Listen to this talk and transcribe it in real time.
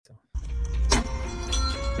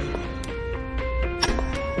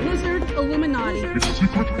Illuminati. It's a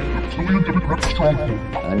secret reptilian democratic stronghold.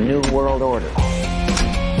 A new world order.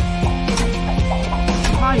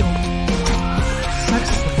 Child. Sex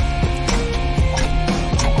slave.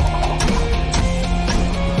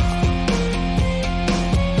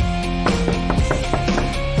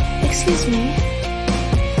 Excuse me.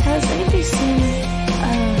 Has anybody seen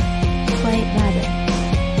White Rabbit?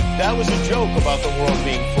 That was a joke about the world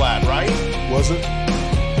being flat, right? Was it?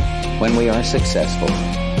 When we are successful,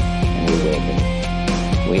 and we will be,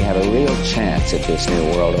 we have a real chance at this new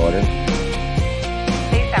world order.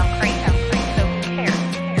 They sound crazy, so who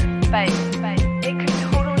cares? But it could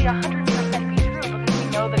totally 100% be true because we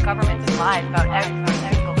know the government lies about every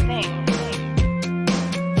single thing.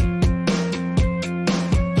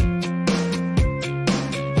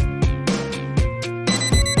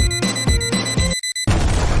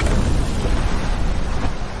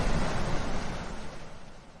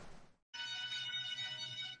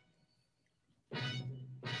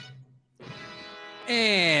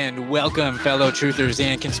 And welcome, fellow truthers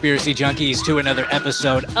and conspiracy junkies, to another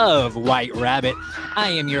episode of White Rabbit.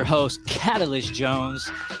 I am your host, Catalyst Jones,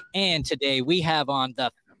 and today we have on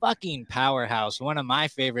the fucking powerhouse, one of my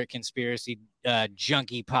favorite conspiracy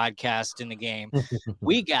junkie podcasts in the game.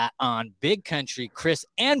 We got on Big Country, Chris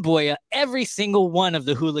and Boya. Every single one of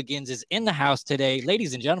the hooligans is in the house today.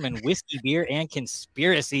 Ladies and gentlemen, whiskey, beer, and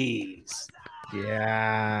conspiracies.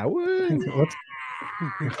 Yeah.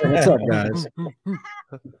 What's up, guys?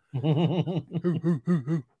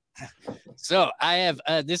 So I have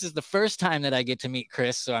this is the first time that I get to meet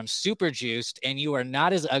Chris, so I'm super juiced, and you are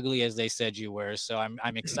not as ugly as they said you were, so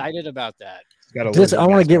I'm excited about that. I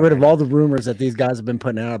want to get rid of all the rumors that these guys have been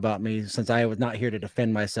putting out about me since I was not here to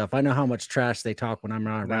defend myself. I know how much trash they talk when I'm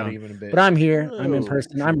not around, Not even a bit. but I'm here. I'm in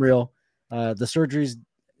person. I'm real. The surgery's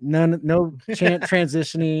no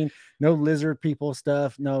transitioning, no lizard people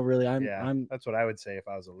stuff. No, really. I'm That's what I would say if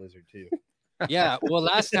I was a lizard too. Yeah, well,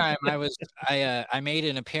 last time I made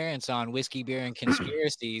an appearance on Whiskey, Beer, and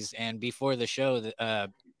Conspiracies, and before the show,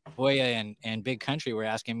 Boya and Big Country were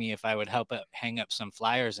asking me if I would help hang up some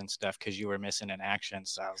flyers and stuff because you were missing in action.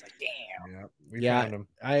 So I was like, damn. Yeah, found him.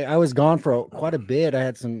 I was gone for quite a bit. I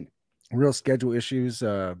had some real schedule issues,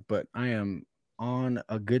 but I am on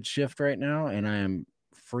a good shift right now, and I am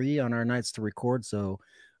free on our nights to record. So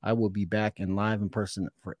I will be back in live in person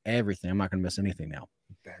for everything. I'm not going to miss anything now.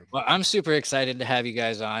 Well, I'm super excited to have you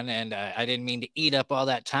guys on, and I didn't mean to eat up all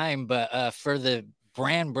that time, but for the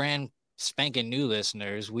brand spanking new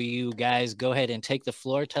listeners, will you guys go ahead and take the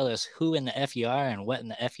floor? Tell us who in the F you are and what in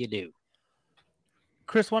the F you do.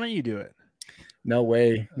 Chris, why don't you do it? No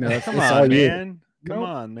way. No, Come it's on, all you. man. Come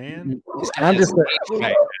on, man. I'm just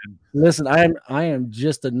listen. I am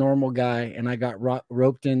just a normal guy, and I got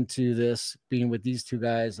roped into this being with these two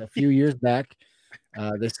guys a few years back.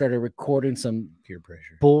 They started recording some Peer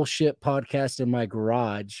pressure bullshit podcast in my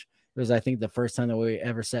garage. It was, I think, the first time that we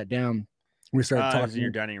ever sat down. We started It was talking in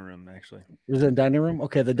your dining room, actually. It was in the dining room.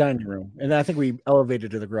 Okay, the dining room, and I think we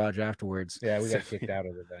elevated to the garage afterwards. Yeah, we got kicked out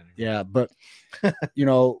of the dining room. Yeah, but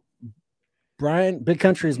Brian, Big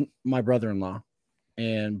Country is my brother-in-law,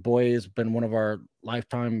 and Boy has been one of our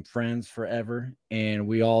lifetime friends forever, and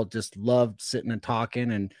we all just loved sitting and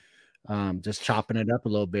talking and just chopping it up a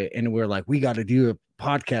little bit. And we were like, we got to do a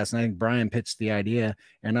podcast. And I think Brian pitched the idea,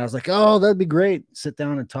 and I was like, oh, that'd be great. Sit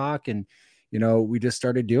down and talk. And, we just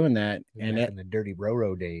started doing that. And in the dirty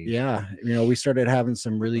Roro days. Yeah. We started having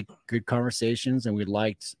some really good conversations, and we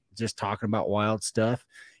liked just talking about wild stuff.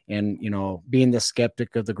 And, being the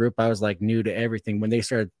skeptic of the group, I was like new to everything. When they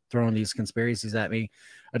started throwing these conspiracies at me,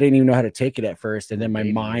 I didn't even know how to take it at first. And then my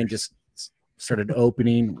mind just started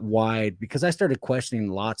opening wide because I started questioning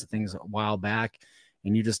lots of things a while back,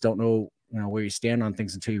 and you just don't know, where you stand on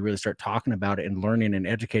things until you really start talking about it and learning and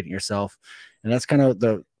educating yourself. And that's kind of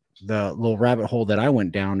the little rabbit hole that I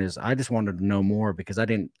went down. Is I just wanted to know more because I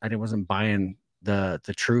wasn't buying the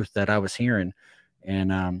truth that I was hearing.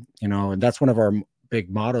 And, and that's one of our big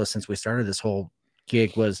mottos since we started this whole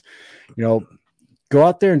gig was, go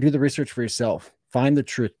out there and do the research for yourself, find the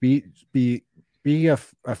truth, be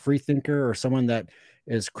a free thinker or someone that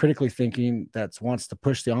is critically thinking, that wants to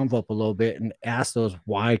push the envelope a little bit and ask those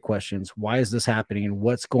why questions. Why is this happening?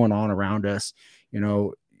 What's going on around us?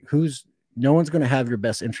 No one's going to have your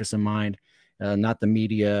best interest in mind. Not the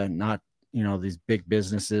media, not, these big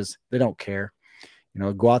businesses. They don't care.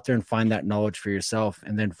 Go out there and find that knowledge for yourself,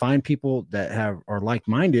 and then find people that are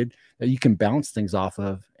like-minded that you can bounce things off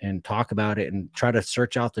of and talk about it and try to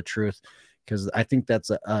search out the truth. Because I think that's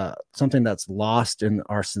something that's lost in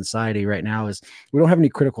our society right now is we don't have any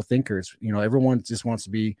critical thinkers. Everyone just wants to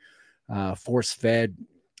be force-fed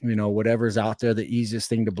whatever's out there, the easiest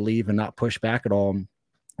thing to believe and not push back at all.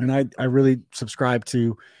 And I really subscribe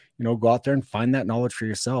to, go out there and find that knowledge for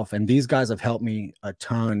yourself. And these guys have helped me a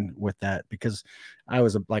ton with that, because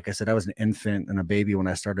like I said, I was an infant and a baby when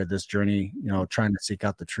I started this journey, trying to seek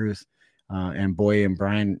out the truth. And Boy and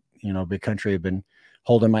Brian, Big Country, have been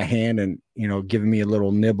holding my hand and, giving me a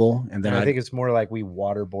little nibble. And then I think it's more like we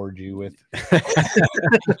waterboard you with.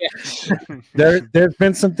 There've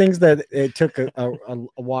been some things that it took a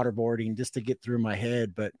waterboarding just to get through my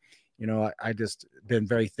head. But, I just been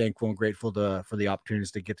very thankful and grateful for the opportunities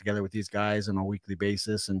to get together with these guys on a weekly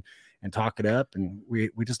basis and talk it up. And we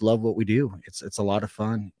just love what we do. It's a lot of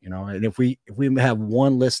fun, and if we have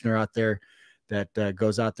one listener out there that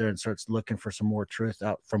goes out there and starts looking for some more truth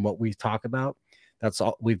out from what we talk about, that's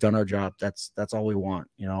all. We've done our job. That's all we want.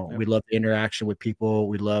 We love the interaction with people.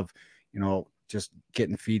 We love, just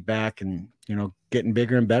getting feedback and, getting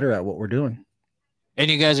bigger and better at what we're doing. And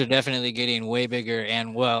you guys are definitely getting way bigger.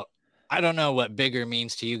 And well, I don't know what bigger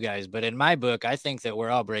means to you guys, but in my book, I think that we're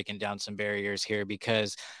all breaking down some barriers here,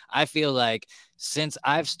 because I feel like since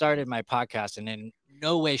I've started my podcast, and in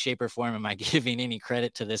no way, shape, or form am I giving any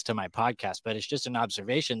credit to my podcast, but it's just an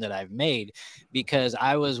observation that I've made, because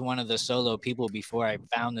I was one of the solo people before I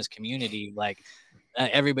found this community. Like,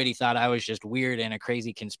 everybody thought I was just weird and a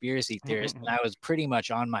crazy conspiracy theorist, and I was pretty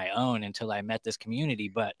much on my own until I met this community.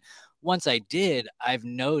 But once I did, I've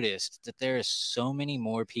noticed that there is so many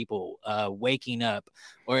more people waking up,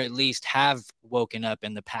 or at least have woken up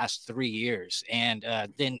in the past 3 years, and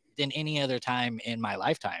than any other time in my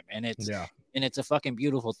lifetime. And it's a fucking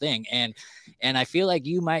beautiful thing. And I feel like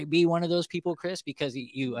you might be one of those people, Chris, because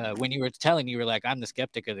you when you were telling, you were like, I'm the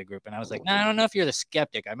skeptic of the group. And I was like, no, I don't know if you're the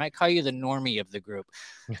skeptic. I might call you the normie of the group.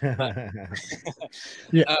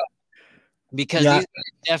 Because these guys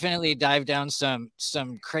definitely dive down some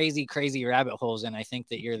crazy rabbit holes. And I think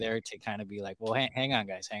that you're there to kind of be like, well, hang on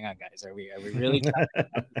guys. Are we really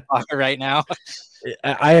right now?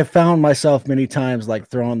 I have found myself many times like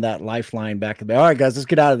throwing that lifeline back and all right, guys, let's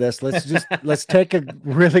get out of this. Let's take a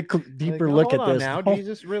really deeper look at this. Now,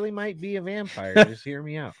 Jesus really might be a vampire. Just hear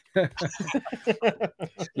me out.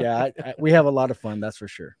 We have a lot of fun. That's for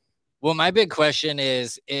sure. Well, my big question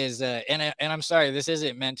is, and I'm sorry, this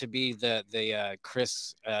isn't meant to be the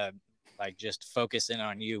Chris, like just focusing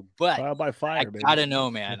on you, but trial by fire, I gotta know,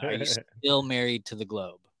 man, are you still married to the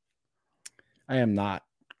globe? I am not.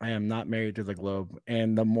 I am not married to the globe.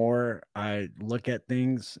 And the more I look at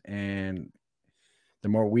things and the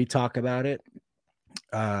more we talk about it,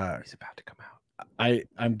 he's about to come out.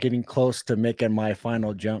 I'm getting close to making my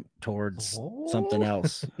final jump towards something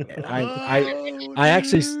else. I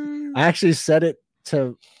actually said it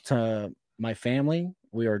to my family.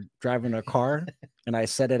 We were driving a car and I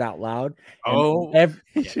said it out loud. I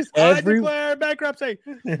declare bankruptcy.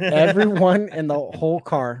 Everyone in the whole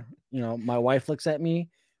car, my wife looks at me,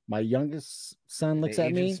 my youngest son looks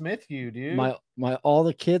at me. Smith, you dude. My all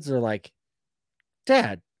the kids are like,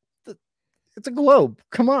 Dad, it's a globe.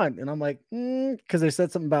 Come on. And I'm like, because they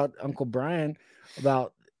said something about Uncle Brian,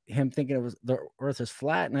 about him thinking it was the earth is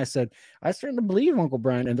flat. And I said, I started to believe Uncle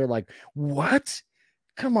Brian. And they're like, what?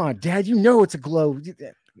 Come on, Dad, it's a globe.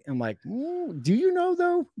 I'm like, do you know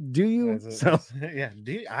though? Do you?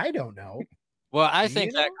 I don't know. Well, I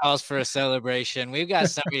think that calls for a celebration. We've got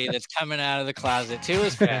somebody that's coming out of the closet too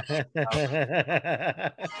as fast.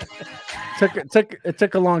 It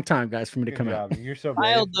took a long time, guys, for me to come out. You're so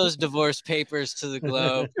brave. Filed those divorce papers to the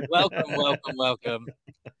globe. Welcome.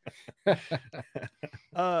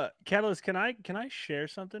 Catalyst, can I share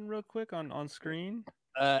something real quick on screen?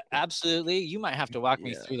 Absolutely. You might have to walk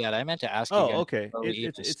me through that. I meant to ask you. Okay.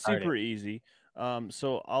 It's super easy.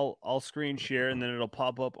 So I'll screen share, and then it'll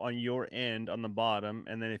pop up on your end on the bottom,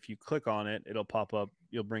 and then if you click on it, it'll pop up.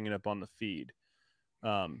 You'll bring it up on the feed.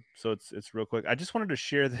 So it's real quick. I just wanted to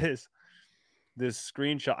share this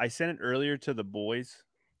screenshot. I sent it earlier to the boys,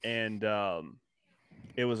 and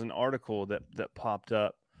it was an article that popped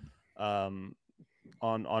up on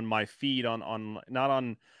my feed on not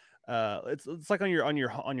on. It's like on your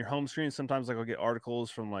home screen. Sometimes like I'll get articles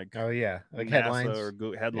from like like NASA headlines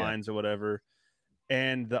or headlines or whatever.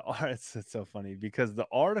 And it's so funny because the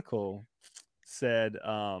article said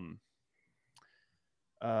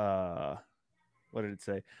what did it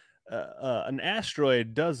say? An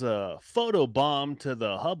asteroid does a photo bomb to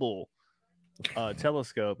the Hubble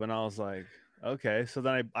telescope, and I was like, okay. So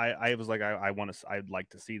then I was like, I'd like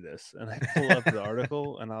to see this, and I pull up the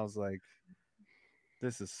article, and I was like,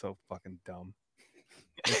 this is so fucking dumb.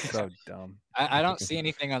 It's so dumb. I don't see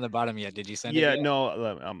anything on the bottom yet. Did you send it? Yeah, yet? no,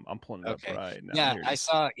 I'm pulling it Okay. up right now. Yeah, Here it I is.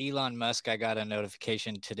 saw Elon Musk. I got a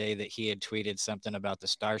notification today that he had tweeted something about the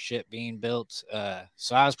Starship being built.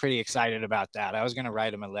 So I was pretty excited about that. I was going to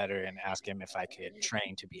write him a letter and ask him if I could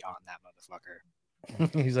train to be on that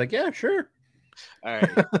motherfucker. He's like, yeah, sure. All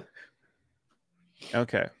right.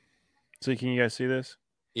 Okay. So can you guys see this?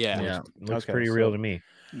 Yeah. Looks Okay, pretty so- real to me.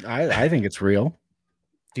 I think it's real.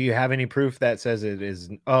 Do you have any proof that says it is?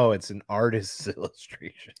 Oh, it's an artist's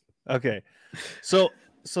illustration. Okay. So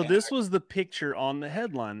this was the picture on the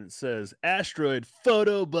headline that says asteroid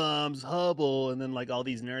photobombs Hubble, and then like all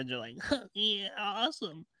these nerds are like, yeah,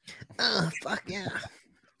 awesome. Oh, fuck yeah.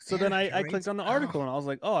 So then I clicked on the article and I was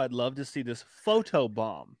like, oh, I'd love to see this photo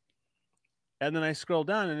bomb. And then I scroll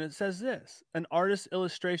down and it says this: an artist's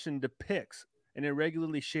illustration depicts an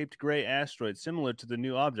irregularly shaped gray asteroid similar to the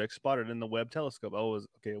new object spotted in the Webb telescope. Oh,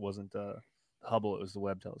 it wasn't Hubble, it was the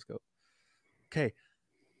Webb telescope. Okay.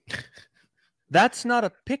 That's not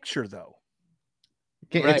a picture though.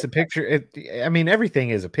 Okay, it's a picture. I mean,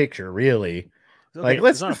 everything is a picture, really. Okay, Like,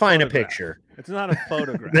 let's it's not define a photograph. picture. It's not a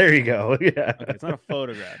photograph. There you go. Yeah. Okay, it's not a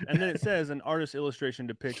photograph. And then it says an artist's illustration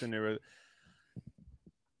depicts an irregular.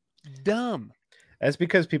 Dumb. That's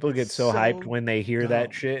because people get so hyped So when they hear that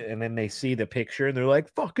dumb. shit and then they see the picture and they're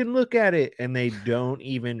like, fucking look at it. And they don't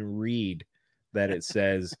even read that it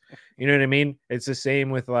says, you know what I mean? It's the same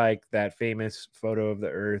with like that famous photo of the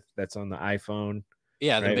Earth that's on the iPhone.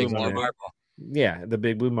 Yeah, the right? big It was on blue a- marble. Yeah, the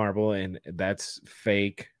big blue marble, and that's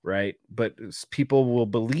fake, right? But people will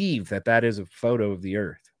believe that that is a photo of the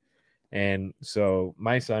Earth. And so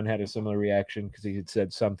my son had a similar reaction because he had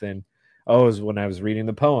said something. Oh, it was when I was reading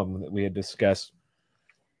the poem that we had discussed.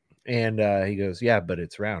 And he goes, yeah, but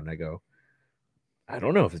it's round. I go, I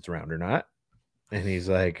don't know if it's round or not. And he's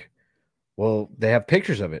like, well, they have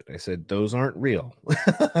pictures of it. I said, those aren't real.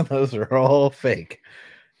 Those are all fake.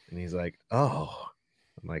 And he's like, oh.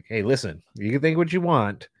 I'm like, hey, listen, you can think what you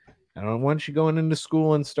want. I don't want you going into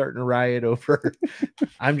school and starting a riot over.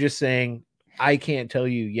 I'm just saying, I can't tell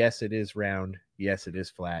you, yes, it is round. Yes, it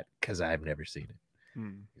is flat, because I've never seen it.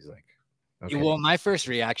 He's like, okay. Well, my first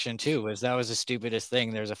reaction too was that was the stupidest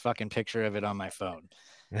thing. There's a fucking picture of it on my phone.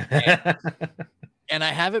 And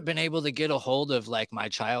I haven't been able to get a hold of like my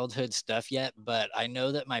childhood stuff yet, but I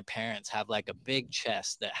know that my parents have like a big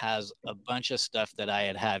chest that has a bunch of stuff that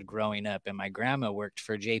I had growing up. And my grandma worked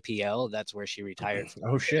for JPL. That's where she retired from.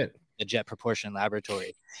 Oh, shit. The Jet Proportion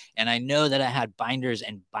Laboratory. And I know that I had binders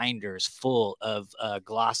and binders full of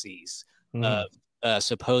glossies of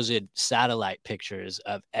supposed satellite pictures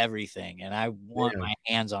of everything. And I want my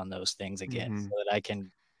hands on those things again so that I can,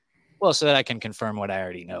 so that I can confirm what I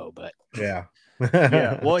already know. But yeah.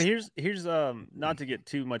 Yeah. Well, here's not to get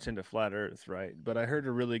too much into flat Earth, right? But I heard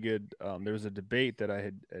a really good. There was a debate that I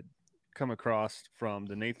had come across from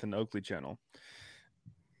the Nathan Oakley channel,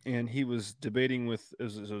 and he was debating with it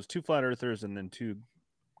was two flat earthers and then two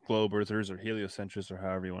globe earthers or heliocentrists or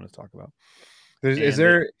however you want to talk about. Is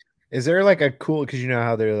there like a cool, because you know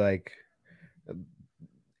how they're like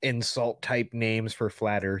insult type names for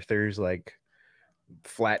flat earthers, like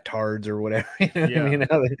flat tards or whatever. You know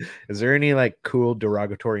what I mean? Is there any like cool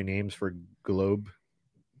derogatory names for globers?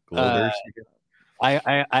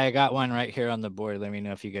 I got one right here on the board. Let me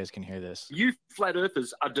know if you guys can hear this. You flat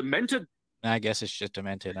earthers are demented. I guess it's just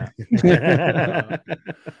demented.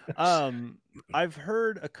 Huh? I've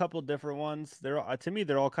heard a couple different ones. They're to me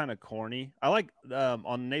they're all kind of corny. I like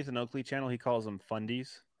on Nathan Oakley channel he calls them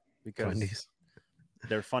fundies because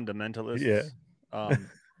they're fundamentalists. Yeah.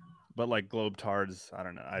 But like globe tards, I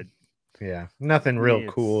don't know. Nothing real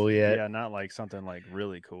cool yet. Yeah, not like something like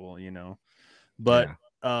really cool, you know. But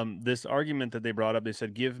this argument that they brought up, they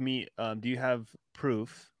said, "Give me. Do you have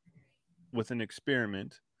proof with an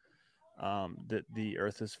experiment that the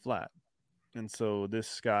Earth is flat?" And so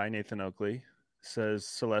this guy, Nathan Oakley, says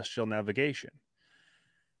celestial navigation.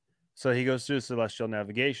 So he goes through celestial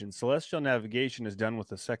navigation. Celestial navigation is done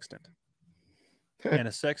with a sextant, and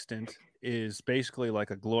a sextant is basically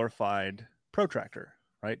like a glorified protractor,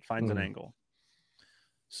 right? Finds an angle.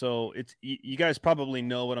 So it's you guys probably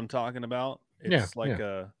know what I'm talking about. It's like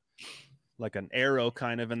an arrow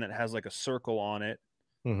kind of, and that has like a circle on it,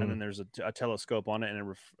 and then there's a telescope on it,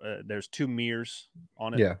 and there's two mirrors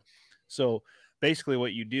on it. Yeah. So basically,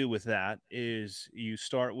 what you do with that is you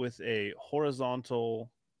start with a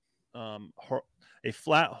horizontal, a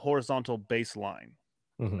flat horizontal baseline.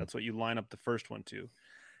 That's what you line up the first one to.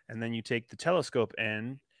 And then you take the telescope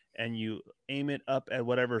end and you aim it up at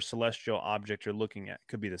whatever celestial object you're looking at.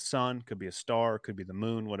 Could be the sun, could be a star, could be the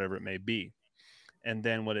moon, whatever it may be. And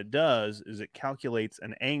then what it does is it calculates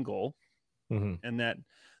an angle and that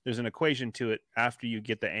there's an equation to it after you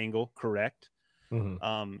get the angle correct.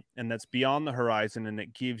 And that's beyond the horizon, and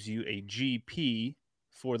it gives you a GP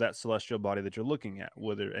for that celestial body that you're looking at.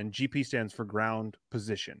 And GP stands for ground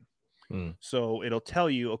position. So it'll tell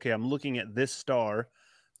you, okay, I'm looking at this star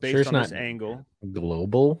based on this angle.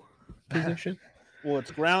 Global position. Well,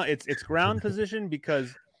 it's ground. It's ground position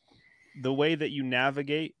because the way that you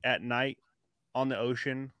navigate at night on the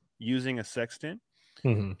ocean using a sextant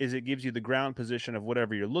is it gives you the ground position of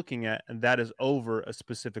whatever you're looking at, and that is over a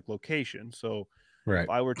specific location. So if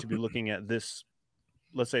I were to be looking at this,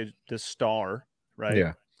 let's say this star, right?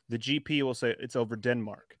 Yeah. The GP will say it's over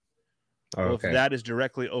Denmark. Oh, well, okay. if that is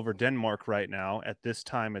directly over Denmark right now at this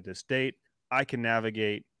time, at this date, I can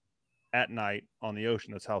navigate at night on the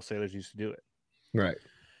ocean. That's how sailors used to do it. Right.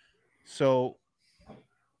 So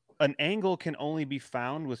an angle can only be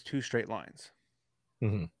found with two straight lines,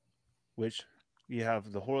 which you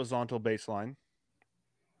have the horizontal baseline.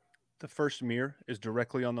 The first mirror is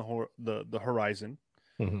directly on the horizon.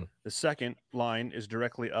 The second line is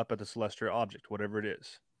directly up at the celestial object, whatever it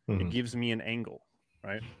is. It gives me an angle,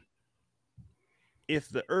 right? If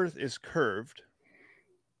the Earth is curved,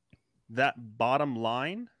 that bottom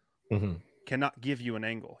line cannot give you an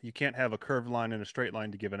angle. You can't have a curved line and a straight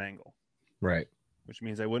line to give an angle. Right. Which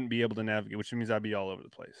means I wouldn't be able to navigate, which means I'd be all over the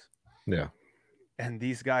place. Yeah. And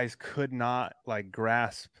these guys could not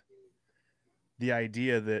grasp the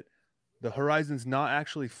idea that the horizon's not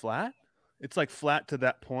actually flat. It's flat to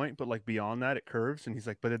that point, but beyond that it curves. And he's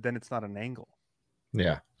like, but then it's not an angle.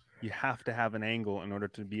 Yeah. You have to have an angle in order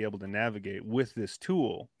to be able to navigate with this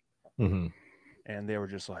tool. And they were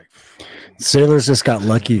just like, sailors just got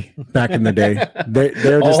lucky back in the day.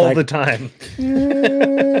 They're just all the time.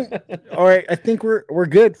 All right, I think we're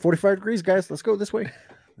good. 45 degrees, guys. Let's go this way.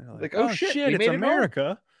 Like, oh shit, it's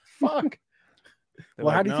America. Fuck.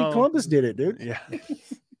 Well, how do you think Columbus did it, dude? Yeah.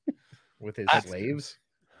 With his slaves.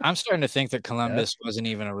 I'm starting to think that Columbus wasn't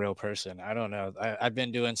even a real person. I don't know. I've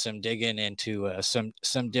been doing some digging into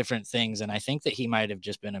some different things, and I think that he might have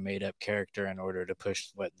just been a made-up character in order to push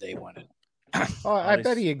what they wanted. Oh, I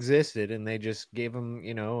bet he existed, and they just gave him,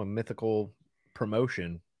 a mythical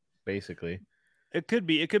promotion, basically. It could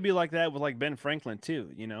be like that with Ben Franklin too.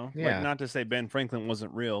 Yeah. Not to say Ben Franklin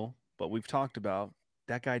wasn't real, but we've talked about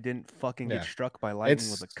that guy didn't fucking get struck by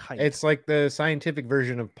lightning with a kite. It's like the scientific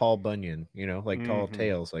version of Paul Bunyan, tall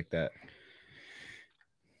tales like that.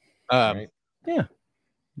 Right? Yeah.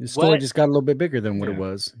 The story just got a little bit bigger than what it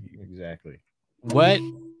was. Exactly. What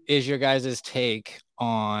is your guys' take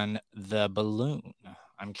on the balloon?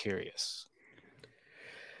 I'm curious.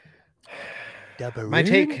 My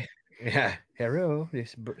take. Yeah. Hello,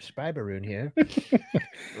 this spy balloon here.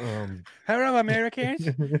 Hello, Americans.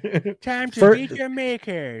 Time to meet your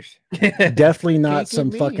makers. Definitely not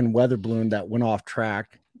some fucking weather balloon that went off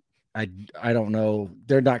track. I don't know.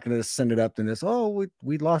 They're not going to send it up in this. Oh,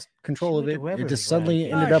 we lost control of it. It just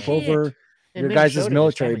suddenly ended up over your guys'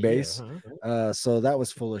 military base. So that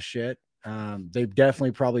was full of shit. They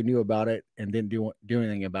definitely probably knew about it and didn't do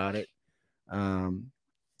anything about it. I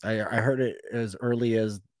heard it as early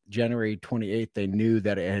as January 28th. They knew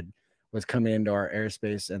that it was coming into our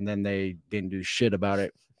airspace, and then they didn't do shit about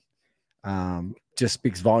it. Just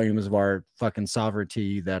speaks volumes of our fucking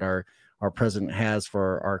sovereignty that our president has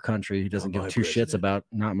for our country. He doesn't give two shits about,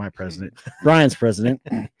 not my president, Brian's president.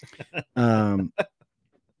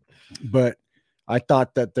 But I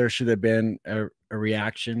thought that there should have been a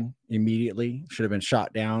reaction immediately. Should have been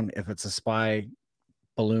shot down if it's a spy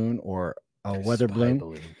balloon or a weather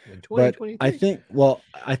balloon. But I think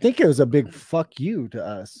it was a big fuck you to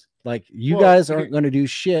us. You guys aren't going to do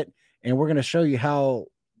shit, and we're going to show you how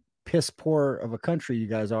piss poor of a country you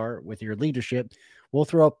guys are with your leadership. We'll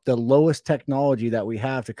throw up the lowest technology that we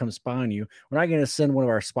have to come spy on you. We're not going to send one of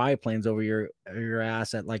our spy planes over your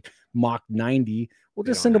ass at Mach 90. We'll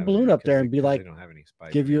just send a balloon up there and be like, don't have any spy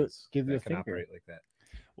give you a can finger. operate like that.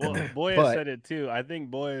 Well, Boya said it too. I think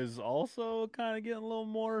Boya is also kind of getting a little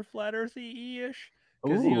more flat earthy-ish,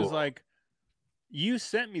 because he was like, you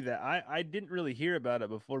sent me that. I didn't really hear about it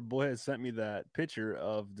before Boya sent me that picture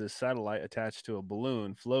of the satellite attached to a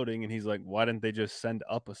balloon floating, and he's like, why didn't they just send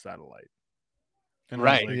up a satellite? And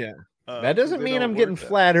right. Yeah. That doesn't mean I'm getting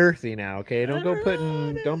flat earthy now, okay? Don't go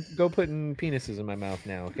putting penises in my mouth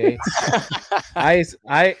now, okay? I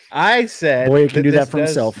said, boy, he can do that for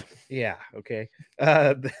himself. Yeah, okay.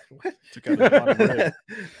 What?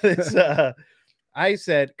 I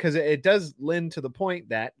said, because it does lend to the point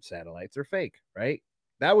that satellites are fake, right?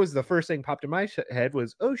 That was the first thing popped in my head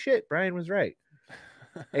was, oh shit, Brian was right.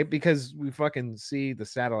 Because we fucking see the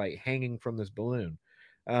satellite hanging from this balloon.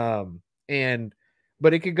 And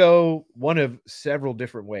but it could go one of several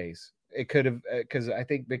different ways. It could have, because I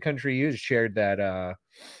think Big Country News shared that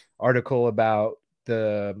article about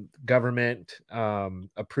the government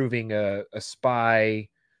approving a spy,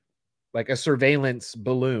 like a surveillance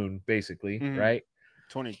balloon, basically, right?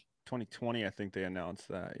 2020, I think they announced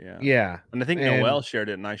that. Yeah. Yeah. And I think Noel shared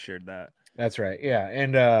it and I shared that. That's right. Yeah.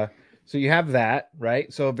 And so you have that,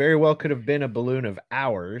 right? So it very well could have been a balloon of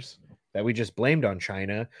ours that we just blamed on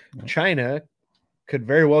China. China could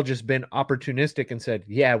very well just been opportunistic and said,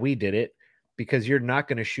 yeah, we did it, because you're not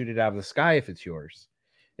going to shoot it out of the sky if it's yours.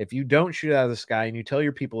 If you don't shoot it out of the sky and you tell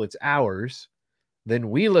your people it's ours, then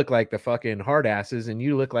we look like the fucking hard asses and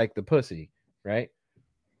you look like the pussy, right?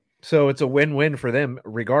 So it's a win-win for them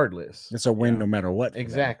regardless. It's a win no matter what.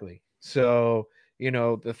 Exactly. So,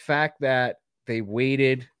 the fact that they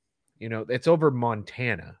waited, it's over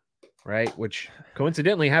Montana, right? Which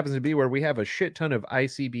coincidentally happens to be where we have a shit ton of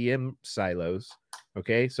ICBM silos.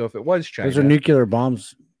 Okay. So if it was China, those are nuclear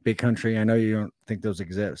bombs, Big Country. I know you don't think those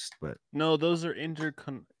exist, but no, those are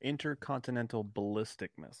intercontinental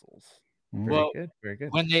ballistic missiles. Very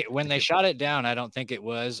good. When they shot it down, I don't think it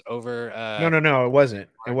was over. No, it wasn't.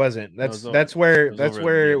 It wasn't. That's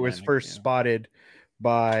where it was first spotted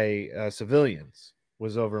by civilians.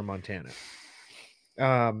 Was over Montana,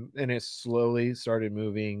 and it slowly started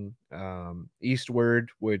moving eastward,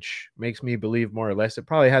 which makes me believe more or less it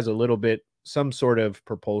probably has a little bit, some sort of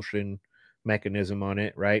propulsion mechanism on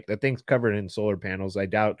it, right? That thing's covered in solar panels. I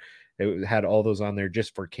doubt it had all those on there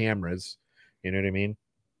just for cameras. You know what I mean?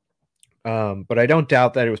 But I don't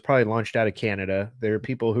doubt that it was probably launched out of Canada. There are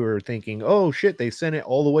people who are thinking, oh shit, they sent it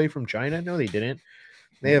all the way from China. No, they didn't.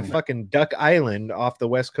 They have fucking Duck Island off the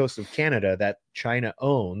west coast of Canada that China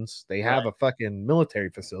owns. They have a fucking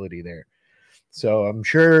military facility there. So I'm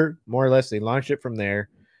sure more or less they launched it from there.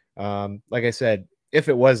 Like I said, if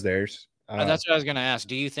it was theirs. That's what I was going to ask.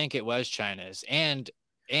 Do you think it was China's?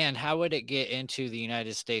 And how would it get into the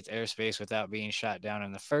United States airspace without being shot down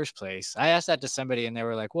in the first place? I asked that to somebody and they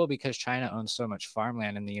were like, well, because China owns so much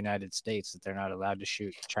farmland in the United States that they're not allowed to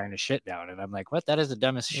shoot China shit down. And I'm like, what? That is the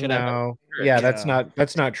dumbest shit I've ever heard. Yeah, that's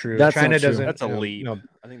not true. China doesn't. That's a leap.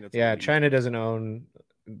 I think that's a leap. China doesn't own.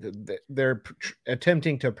 They're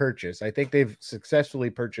attempting to purchase. I think they've successfully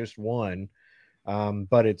purchased one.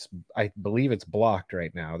 But I believe it's blocked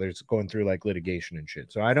right now. There's going through like litigation and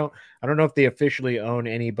shit. So I don't know if they officially own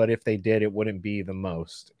any, but if they did, it wouldn't be the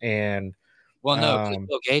most. And well, no,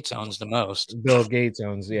 Bill Gates owns the most. Bill Gates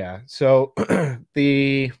owns, yeah. So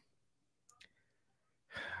the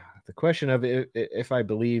question of if I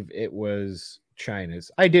believe it was China's,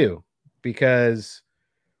 I do, because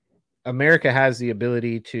America has the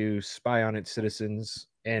ability to spy on its citizens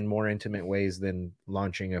in more intimate ways than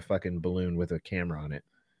launching a fucking balloon with a camera on it.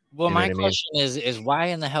 Well, my question is why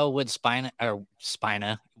in the hell would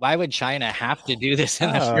why would China have to do this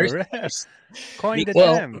in the first place?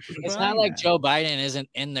 It's not like Joe Biden isn't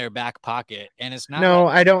in their back pocket, and it's not. No,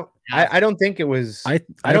 I don't think it was. I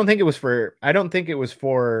don't think it was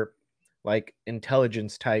for like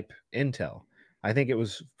intelligence type intel. I think it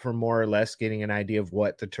was for more or less getting an idea of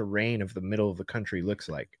what the terrain of the middle of the country looks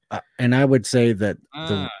like. And I would say that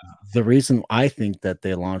the reason I think that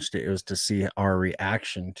they launched it was to see our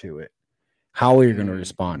reaction to it. How are you going to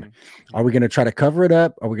respond? Are we going to try to cover it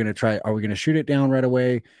up? Are we going to shoot it down right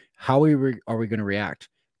away? How are we going to react?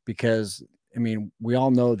 Because, I mean, we all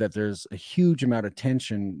know that there's a huge amount of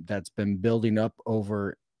tension that's been building up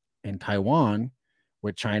over in Taiwan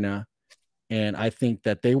with China. And I think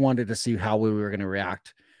that they wanted to see how we were going to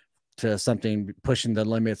react to something pushing the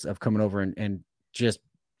limits of coming over and just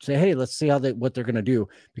say, hey, let's see what they're going to do,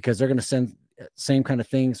 because they're going to send same kind of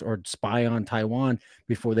things or spy on Taiwan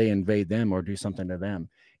before they invade them or do something to them.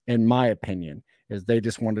 In my opinion, is they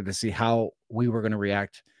just wanted to see how we were going to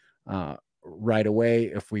react right away.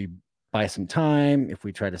 If we buy some time, if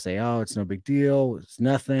we try to say, oh, it's no big deal, it's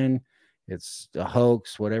nothing, it's a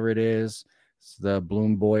hoax, whatever it is. It's the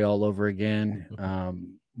Bloom boy all over again,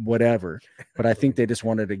 whatever. But I think they just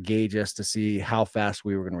wanted to gauge us to see how fast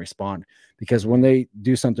we were going to respond. Because when they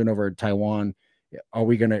do something over Taiwan, are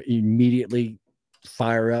we going to immediately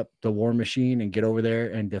fire up the war machine and get over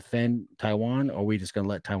there and defend Taiwan? Or are we just going to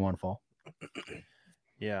let Taiwan fall?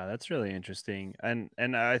 Yeah, that's really interesting. And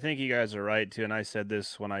I think you guys are right too. And I said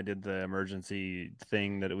this when I did the emergency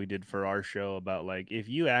thing that we did for our show about, like, if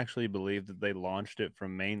you actually believe that they launched it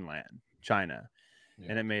from mainland China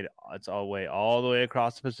and it made its way all the way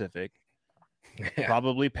across the Pacific,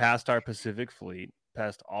 probably past our Pacific fleet,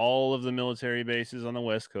 past all of the military bases on the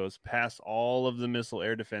West Coast, past all of the missile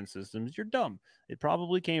air defense systems, you're dumb. It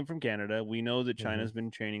probably came from Canada. We know that China's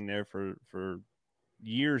been training there for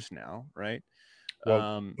years now, right?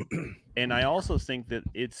 And I also think that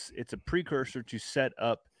it's a precursor to set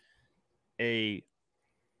up a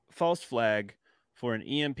false flag for an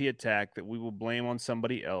EMP attack that we will blame on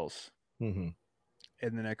somebody else in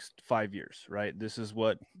the next 5 years, right? This is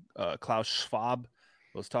what Klaus Schwab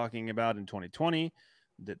was talking about in 2020,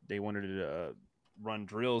 that they wanted to run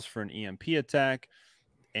drills for an EMP attack.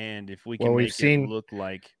 And if we can make it look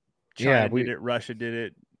like China did it, Russia did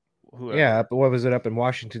it, whoever. Yeah, but what was it up in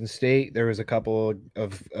Washington State? There was a couple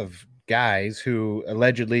of guys who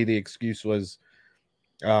allegedly the excuse was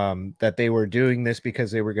that they were doing this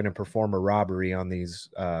because they were going to perform a robbery on these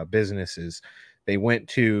businesses. They went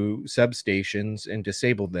to substations and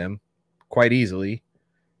disabled them quite easily.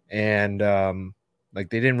 And like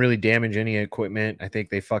they didn't really damage any equipment. I think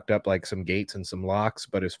they fucked up like some gates and some locks,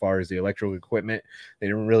 but as far as the electrical equipment, they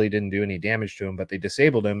didn't do any damage to them, but they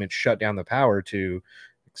disabled them and shut down the power to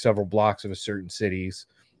several blocks of a certain cities.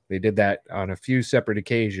 They did that on a few separate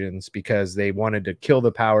occasions because they wanted to kill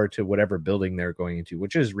the power to whatever building they're going into,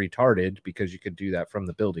 which is retarded because you could do that from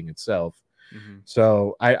the building itself.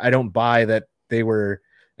 So I don't buy that they were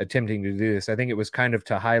attempting to do this. I think it was kind of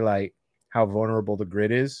to highlight how vulnerable the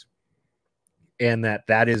grid is, and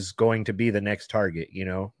that is going to be the next target, you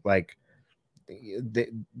know, like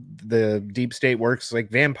the deep state works like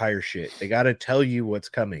vampire shit. They got to tell you what's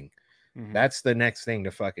coming. That's the next thing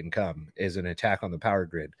to fucking come, is an attack on the power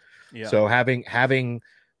grid. Yeah. So having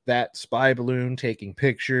that spy balloon taking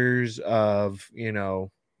pictures of, you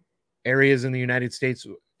know, areas in the United States,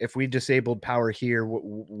 if we disabled power here,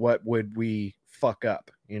 what would we fuck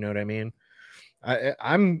up? You know what I mean?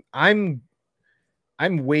 I'm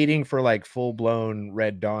waiting for like full blown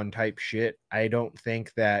Red Dawn type shit. I don't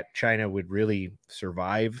think that China would really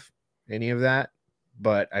survive any of that,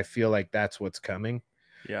 but I feel like that's what's coming.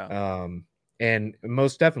 Yeah. And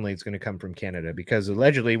most definitely it's going to come from Canada, because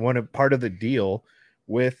allegedly part of the deal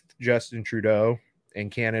with Justin Trudeau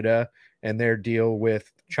and Canada and their deal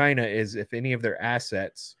with China is if any of their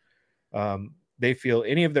assets, they feel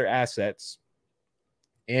any of their assets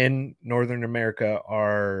in Northern America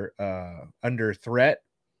are under threat,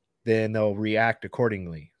 then they'll react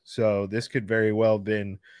accordingly. So this could very well have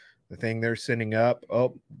been the thing they're sending up.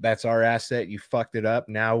 Oh, that's our asset. You fucked it up.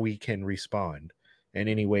 Now we can respond in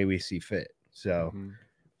any way we see fit. So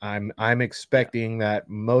I'm expecting that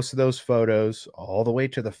most of those photos all the way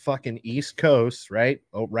to the fucking East Coast, right?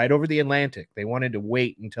 Oh, right over the Atlantic. They wanted to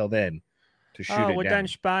wait until then to shoot it down. We're done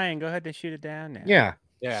spying. Go ahead and shoot it down now. Yeah.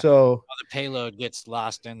 Yeah. So the payload gets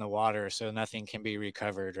lost in the water, so nothing can be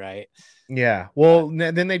recovered, right? Yeah. Well,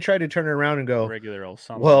 then they try to turn it around and go, regular old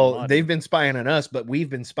they've been spying on us, but we've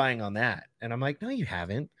been spying on that. And I'm like, no, you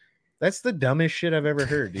haven't. That's the dumbest shit I've ever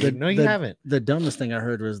heard, dude. You haven't. The dumbest thing I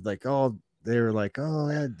heard was like, they were like,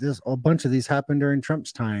 yeah, a bunch of these happened during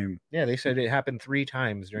Trump's time. Yeah, they said it happened 3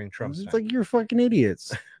 times during Trump's time. It's like, you're fucking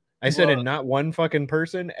idiots. I said, and not one fucking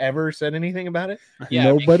person ever said anything about it. Yeah,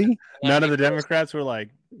 nobody. None of the Democrats were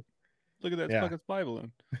like, "Look at that fucking spy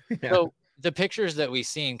balloon." So the pictures that we've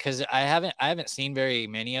seen, because I haven't seen very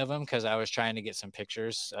many of them, because I was trying to get some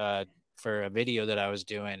pictures for a video that I was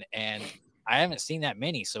doing, and I haven't seen that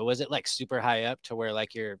many. So was it like super high up to where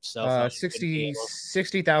like your cell phone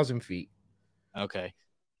 60,000 feet? Okay.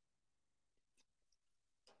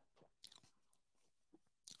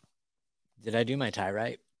 Did I do my tie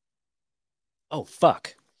right? Oh,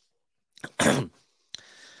 fuck.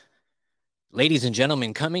 Ladies and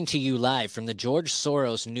gentlemen, coming to you live from the George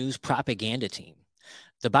Soros News Propaganda Team.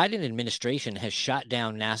 The Biden administration has shot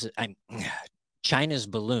down China's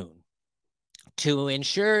balloon. To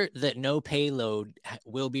ensure that no payload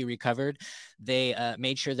will be recovered, they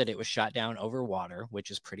made sure that it was shot down over water,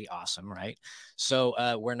 which is pretty awesome, right?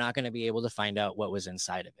 So we're not going to be able to find out what was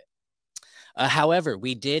inside of it. However,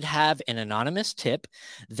 we did have an anonymous tip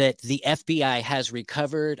that the FBI has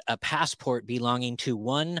recovered a passport belonging to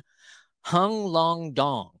one Hung Long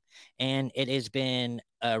Dong, and it has been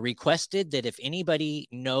requested that if anybody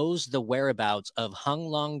knows the whereabouts of Hung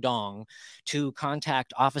Long Dong, to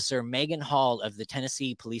contact Officer Megan Hall of the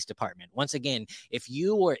Tennessee Police Department. Once again, if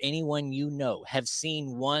you or anyone you know have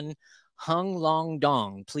seen one Hung Long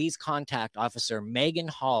Dong, please contact Officer Megan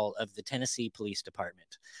Hall of the Tennessee Police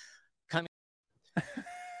Department.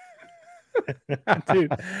 Dude,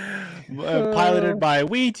 piloted by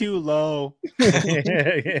We Too Low.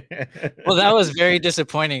 Well, that was very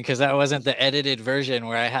disappointing, because that wasn't the edited version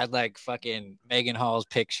where I had like fucking Megan Hall's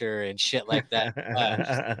picture and shit like that.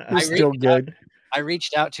 It's still good. I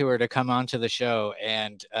reached out to her to come onto the show,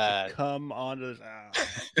 and come on to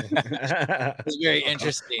it was very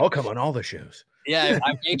interesting. I'll come on all the shows. Yeah,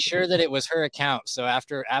 I made sure that it was her account. So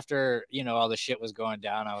after all the shit was going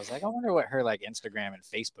down, I was like, I wonder what her like Instagram and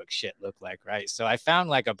Facebook shit looked like, right? So I found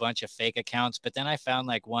like a bunch of fake accounts, but then I found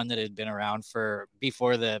like one that had been around for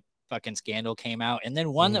before the fucking scandal came out, and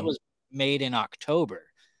then one that was made in October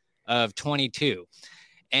of 22.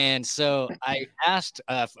 And so I asked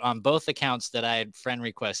on both accounts that I had friend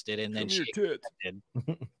requested, and then she accepted.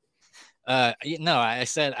 No, I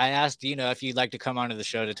asked, if you'd like to come onto the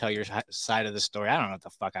show to tell your side of the story. I don't know what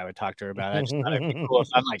the fuck I would talk to her about. I just thought it'd be cool if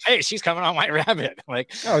I'm like, hey, she's coming on White Rabbit.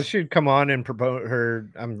 Like, oh, she'd come on and promote her,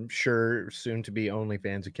 I'm sure, soon to be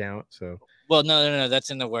OnlyFans account. So, well, no, that's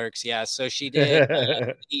in the works. Yeah, so she did.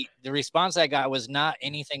 The response I got was not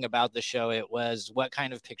anything about the show. It was, what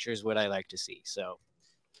kind of pictures would I like to see? So.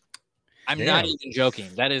 I'm not even joking.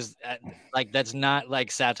 That is that's not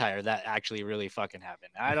like satire. That actually really fucking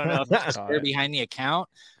happened. I don't know if it's behind the account,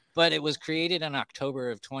 but it was created in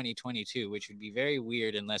October of 2022, which would be very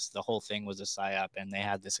weird unless the whole thing was a psyop and they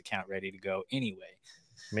had this account ready to go anyway.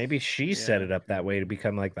 Maybe she set it up that way to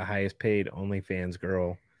become like the highest paid OnlyFans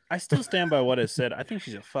girl. I still stand by what I said. I think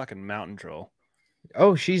she's a fucking mountain troll.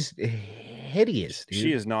 Oh, she's hideous, dude.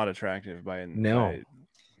 She is not attractive by no.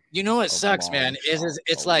 You know what sucks, man, is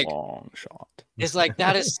it's like long shot. It's like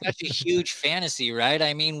that is such a huge fantasy, right?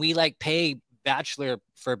 I mean, we like pay bachelor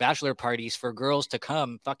parties for girls to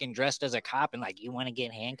come fucking dressed as a cop and like, you want to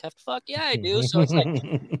get handcuffed? Fuck yeah, I do. So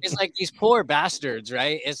it's like these poor bastards,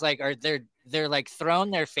 right? It's like they're like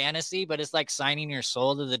thrown their fantasy, but it's like signing your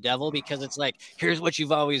soul to the devil, because it's like, here's what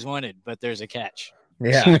you've always wanted, but there's a catch.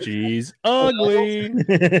 Yeah, she's ugly.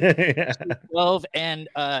 12 and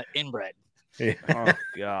inbred. Yeah. Oh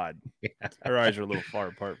God, her eyes are a little far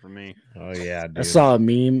apart from me. Oh yeah, dude. I saw a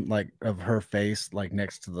meme like of her face like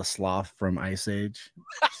next to the sloth from Ice Age.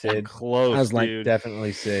 Sid, close. I was like, dude.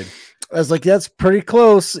 Definitely Sid. I was like, that's pretty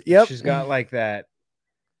close. Yep. She's got like that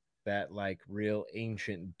like real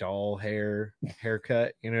ancient doll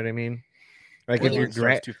haircut. You know what I mean? Like if your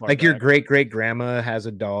great great grandma has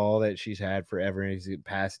a doll that she's had forever and it's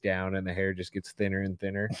passed down, and the hair just gets thinner and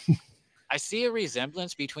thinner. I see a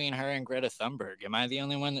resemblance between her and Greta Thunberg. Am I the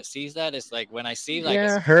only one that sees that? It's like when I see like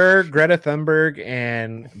her, Greta Thunberg,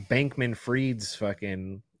 and Bankman Fried's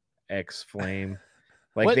fucking ex-flame.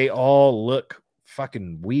 Like they all look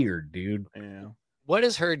fucking weird, dude. Yeah. What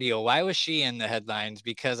is her deal? Why was she in the headlines?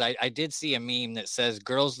 Because I did see a meme that says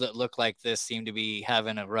girls that look like this seem to be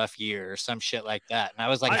having a rough year or some shit like that. And I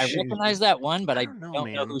was like, I recognize that one, but I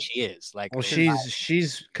don't know who she is. Like, well,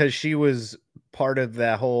 she's because she was part of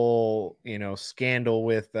that whole, scandal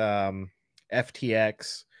with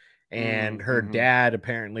FTX, and her dad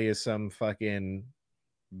apparently is some fucking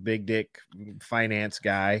big dick finance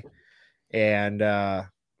guy. And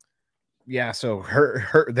yeah, so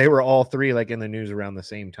they were all three like in the news around the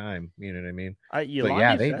same time. You know what I mean? But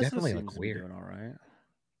yeah, they definitely look weird. All right.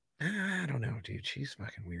 I don't know, dude. She's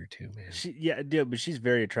fucking weird too, man. But she's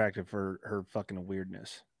very attractive for her fucking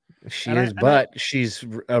weirdness. She is, but she's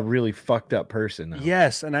a really fucked up person. Though.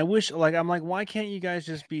 Yes, and I wish, I'm like, why can't you guys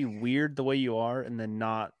just be weird the way you are and then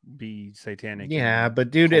not be satanic? Yeah,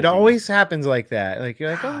 but dude, it always happens like that. Like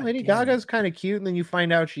you're like, oh, Lady Gaga's kind of cute, and then you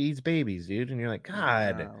find out she eats babies, dude, and you're like,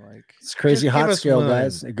 God, it's crazy hot scale,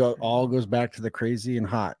 guys. It all goes back to the crazy and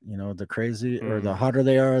hot. The crazy or the hotter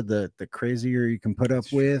they are, the crazier you can put up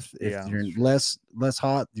with. If you're less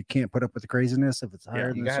hot, you can't put up with the craziness. If it's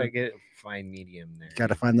higher, you gotta find medium there.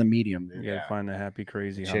 Gotta find the medium. Dude. You gotta find the happy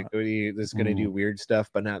crazy chick that's gonna do weird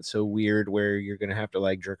stuff, but not so weird where you're gonna have to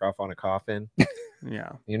like jerk off on a coffin.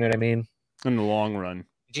 Yeah, you know what I mean. In the long run,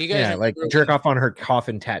 do you guys like jerk off on her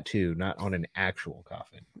coffin tattoo, not on an actual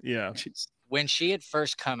coffin. Yeah. When she had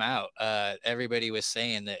first come out, everybody was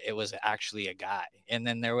saying that it was actually a guy, and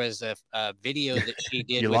then there was a video that she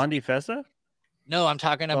did. Yolandi Fessa? No, I'm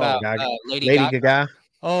talking about Lady Gaga.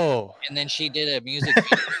 Oh, and then she did a music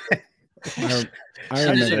video. I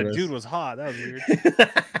remember this. Dude was hot. That was weird.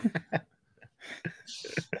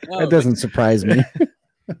 That doesn't surprise me.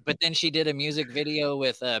 But then she did a music video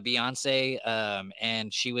with Beyonce,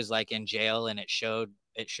 and she was like in jail, and it showed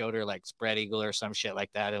her like spread eagle or some shit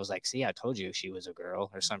like that. It was like, see, I told you she was a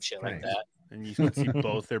girl or some shit like that. And you can see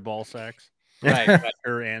both their ball sacks, right?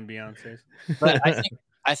 Her and Beyonce's. But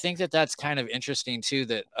I think that's kind of interesting too,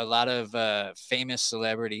 that a lot of famous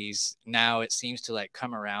celebrities now, it seems to like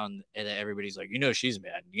come around and everybody's like, she's a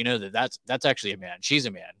man, that's actually a man, she's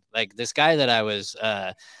a man. Like this guy that I was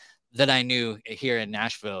that I knew here in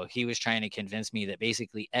Nashville, he was trying to convince me that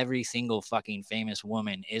basically every single fucking famous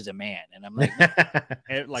woman is a man. And I'm like,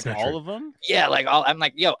 like all of them? Yeah, like all. I'm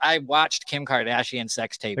like, yo, I watched Kim Kardashian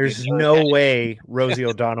sex tape. There's no way Rosie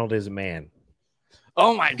O'Donnell is a man.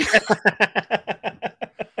 Oh my God.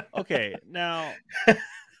 Okay, now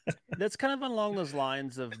that's kind of along those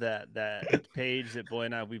lines of that page that Boy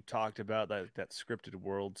and I we've talked about, that scripted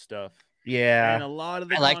world stuff. Yeah, and a lot of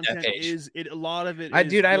the like content is it. A lot of it,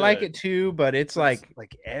 I like it too, but it's like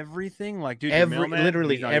everything, like dude,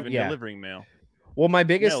 literally delivering mail. Well, my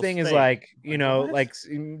biggest thing is fake. like, you know, what? like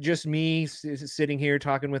just me sitting here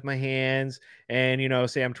talking with my hands, and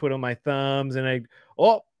say I'm twiddling my thumbs, and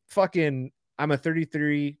I'm a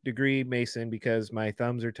 33-degree Mason because my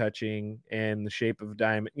thumbs are touching and the shape of a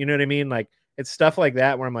diamond. You know what I mean? Like, it's stuff like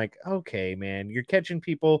that where I'm like, okay, man, you're catching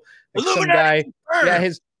people. Like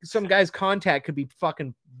some guy's contact could be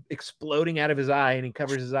fucking exploding out of his eye, and he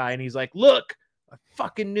covers his eye, and he's like, look, I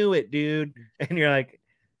fucking knew it, dude. And you're like,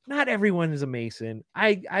 not everyone is a Mason.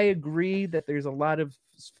 I agree that there's a lot of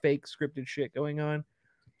fake scripted shit going on.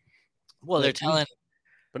 Well, they're telling,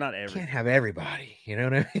 but not everyone. Can't have everybody. You know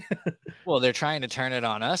what I mean? Well, they're trying to turn it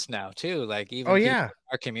on us now too. Like even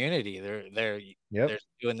our community, they're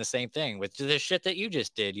doing the same thing with the shit that you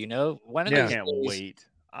just did. One of these can't wait.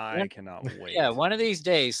 I cannot wait. Yeah, one of these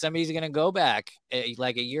days, somebody's gonna go back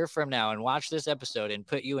like a year from now and watch this episode and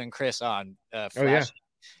put you and Chris on. And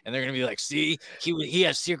they're gonna be like, "See, he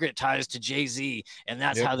has secret ties to Jay-Z, and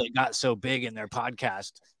that's how they got so big in their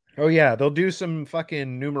podcast." Oh yeah, they'll do some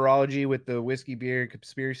fucking numerology with the whiskey beer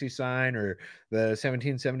conspiracy sign or the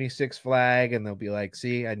 1776 flag, and they'll be like,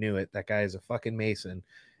 "See, I knew it. That guy is a fucking Mason,"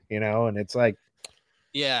 And it's like,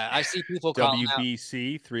 yeah, I see people call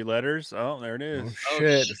WBC, 3 letters. Oh, there it is. Oh,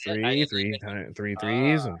 shit, three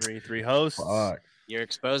threes, and three hosts. Fuck. You're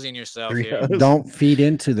exposing yourself here. Don't feed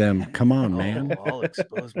into them. Come on, man. I'll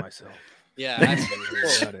expose myself. Yeah,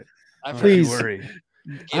 please. Worry.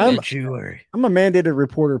 I'm a mandated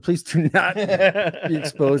reporter. Please do not be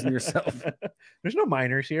exposing yourself. There's no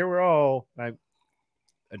minors here. We're all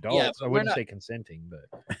adults. Yeah, I wouldn't say consenting,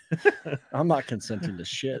 but I'm not consenting to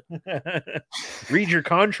shit. Read your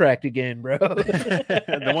contract again, bro.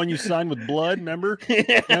 The one you signed with blood, remember?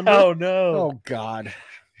 Oh no. Oh God.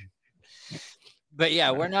 But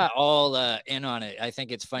yeah, we're not all in on it. I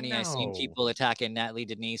think it's funny. No. I've seen people attacking Natalie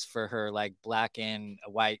Denise for her like black and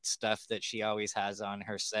white stuff that she always has on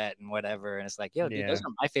her set and whatever. And it's like, yo, dude, those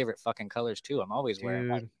are my favorite fucking colors too. I'm always wearing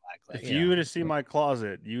white and black. Like, if you were to see my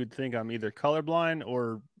closet, you would think I'm either colorblind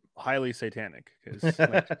or highly satanic because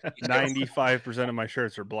like 95% of my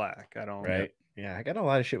shirts are black. I don't. Right. Yeah, I got a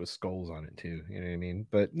lot of shit with skulls on it too. You know what I mean?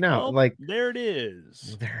 But no, like there it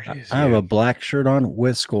is. There it is. I have a black shirt on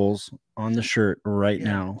with skulls on the shirt right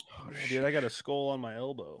now. Oh, dude, I got a skull on my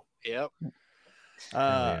elbow. Yep.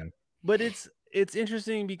 But it's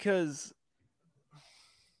interesting because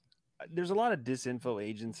there's a lot of disinfo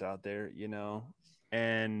agents out there,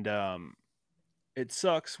 and it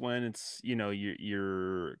sucks when it's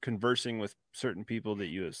you're conversing with certain people that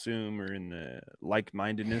you assume are in the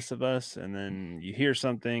like-mindedness of us, and then you hear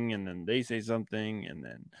something and then they say something, and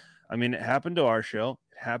then it happened to our show,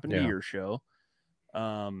 it happened to your show,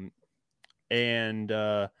 and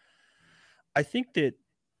I think that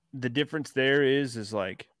the difference there is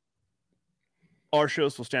like our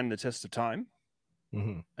shows will stand the test of time,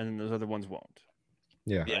 and then those other ones won't.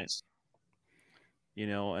 Yeah. Yes.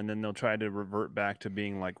 And then they'll try to revert back to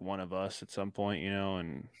being like one of us at some point,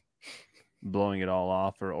 and blowing it all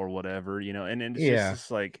off or whatever, and it's just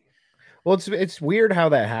like, well, it's weird how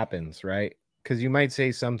that happens, right? Because you might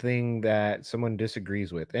say something that someone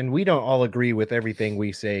disagrees with, and we don't all agree with everything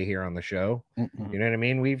we say here on the show. You know what I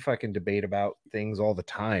mean? We fucking debate about things all the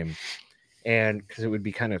time, and because it would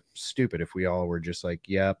be kind of stupid if we all were just like,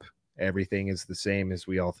 yep, everything is the same as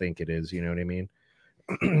we all think it is. You know what I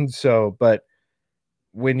mean? So, but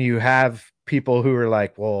when you have people who are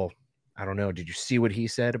like, well, I don't know, did you see what he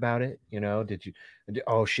said about it? Did you,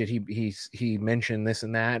 oh shit, he mentioned this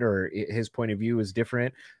and that, or his point of view is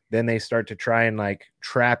different. Then they start to try and like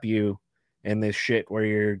trap you in this shit where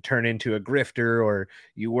you're turned into a grifter or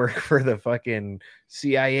you work for the fucking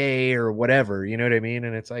CIA or whatever. You know what I mean?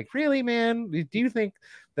 And it's like, really, man, do you think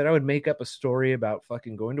that I would make up a story about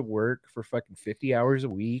fucking going to work for fucking 50 hours a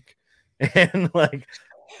week and like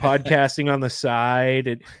podcasting on the side,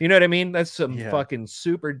 and you know what I mean? That's some fucking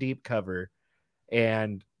super deep cover,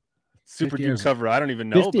 and super deep cover. I don't even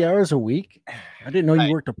know. 50 hours a week. I didn't know you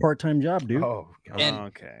worked a part-time job, dude. Oh,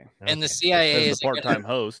 okay. And the CIA is a part-time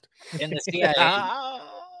host. And the CIA,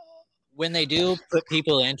 when they do put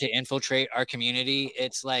people in to infiltrate our community,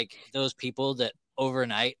 it's like those people that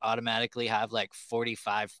overnight automatically have like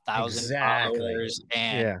 45,000 Exactly. followers,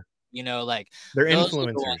 and you know, like they're those influencers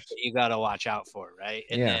are the ones that you got to watch out for, right?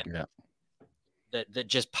 And then that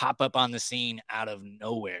just pop up on the scene out of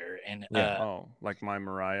nowhere. And like my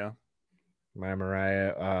Mariah,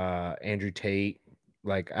 Andrew Tate,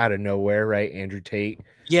 like out of nowhere, right? Andrew Tate.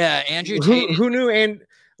 Yeah, Andrew Tate. Who knew? And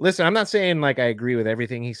listen, I'm not saying like I agree with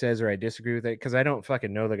everything he says or I disagree with it, because I don't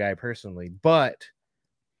fucking know the guy personally. But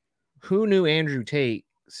who knew Andrew Tate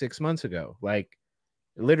 6 months ago? Like,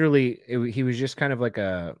 literally, he was just kind of like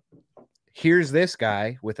here's this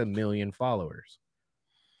guy with 1 million followers.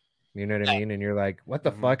 You know what I mean? And you're like, what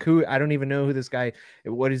the fuck? Who? I don't even know who this guy.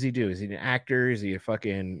 What does he do? Is he an actor? Is he a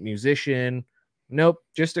fucking musician? Nope,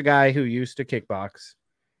 just a guy who used to kickbox.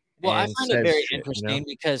 Well, I find it very interesting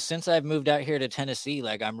because since I've moved out here to Tennessee,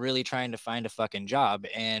 like I'm really trying to find a fucking job.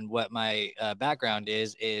 And what my background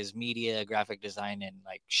is media, graphic design, and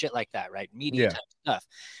like shit like that, right? Media type stuff.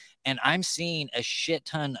 And I'm seeing a shit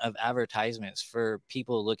ton of advertisements for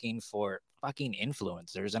people looking for fucking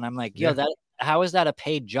influencers. And I'm like, yo, how is that a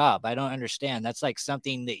paid job? I don't understand. That's like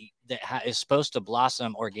something that is supposed to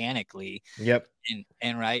blossom organically. Yep.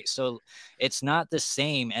 And right. So it's not the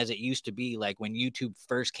same as it used to be, like when YouTube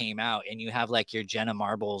first came out and you have like your Jenna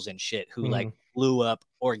Marbles and shit who like blew up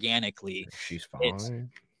organically. She's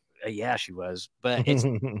fine. Yeah, she was. But it's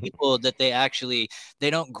people that they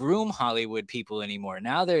don't groom Hollywood people anymore.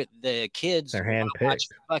 Now the kids they're handpicked.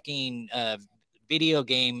 Fucking video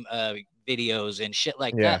game videos and shit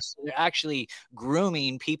like that. So they're actually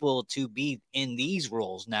grooming people to be in these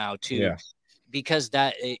roles now too. Because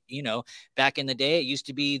that, you know, back in the day, it used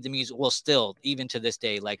to be the music. Well, still, even to this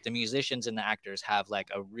day, like the musicians and the actors have like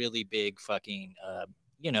a really big fucking,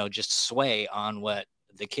 you know, just sway on what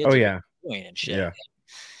the kids are doing and shit. Yeah.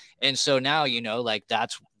 And so now, you know, like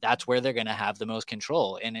that's where they're going to have the most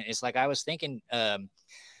control. And it's like, I was thinking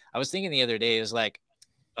the other day is like,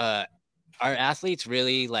 are athletes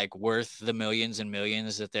really like worth the millions and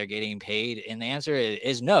millions that they're getting paid? And the answer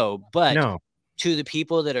is no, but no. To the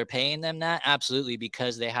people that are paying them that, absolutely,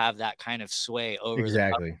 because they have that kind of sway over the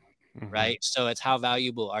public, right? So it's how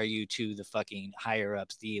valuable are you to the fucking higher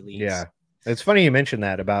ups, the elites? Yeah. It's funny you mentioned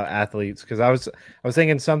that about athletes, because I was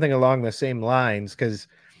thinking something along the same lines, because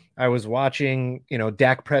I was watching, you know,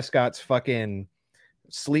 Dak Prescott's fucking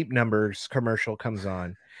Sleep Numbers commercial comes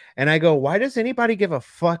on, and I go, why does anybody give a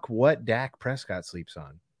fuck what Dak Prescott sleeps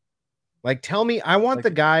on? Like, tell me, I want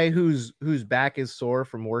the guy whose back is sore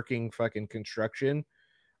from working fucking construction.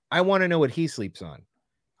 I want to know what he sleeps on.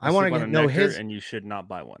 I want to know his, and you should not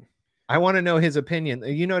buy one. I want to know his opinion.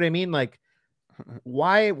 You know what I mean? Like,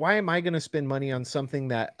 why am I going to spend money on something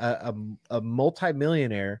that a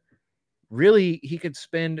multimillionaire really, he could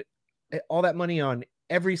spend all that money on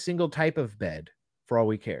every single type of bed for all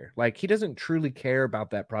we care. Like, he doesn't truly care about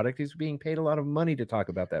that product. He's being paid a lot of money to talk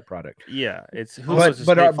about that product. Yeah, it's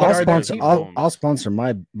I'll sponsor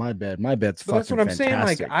my bed. My bed's fucking that's what I'm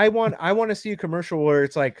fantastic. saying. Like, I want to see a commercial where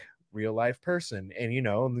it's like real life person, and you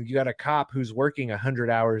know, you got a cop who's working 100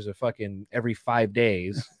 hours of fucking every 5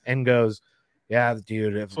 days and goes, yeah,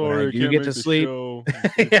 dude, sorry, you get to sleep.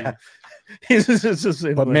 Yeah.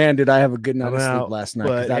 But man, did I have a good night of sleep last night,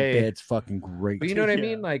 because that bed's fucking great. But you know what I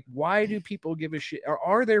mean? Like, why do people give a shit? Or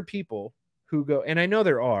are there people who go, and I know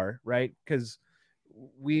there are, right? Because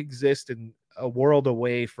we exist in a world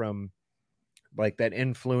away from like that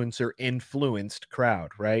influencer influenced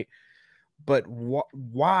crowd, right? But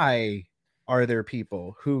why are there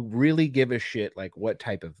people who really give a shit like what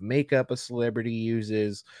type of makeup a celebrity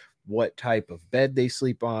uses, what type of bed they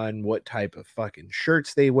sleep on, what type of fucking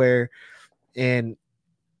shirts they wear? And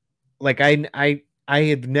like, I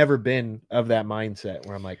had never been of that mindset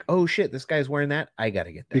where I'm like, oh shit, this guy's wearing that, I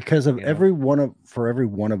gotta get that. Because of for every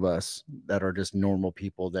one of us that are just normal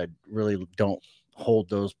people that really don't hold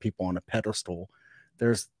those people on a pedestal,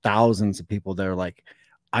 there's thousands of people that are like,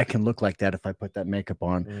 I can look like that if I put that makeup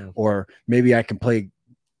on, or maybe I can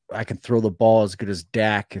throw the ball as good as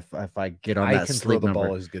Dak if I get on that sleep number.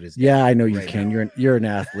 Ball as good as Dak. Yeah, I know you can. You're an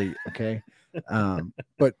athlete, okay?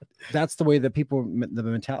 But that's the way that people, the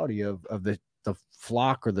mentality of the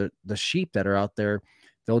flock or the sheep that are out there,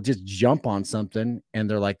 they'll just jump on something and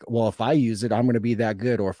they're like, well, if I use it, I'm going to be that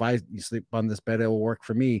good. Or if I sleep on this bed, it will work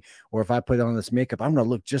for me. Or if I put on this makeup, I'm going to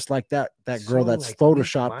look just like that girl that's like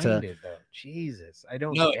photoshopped to. Jesus, I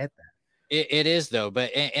don't get that. It is though, but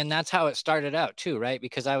and that's how it started out too, right?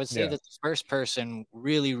 Because I would say that the first person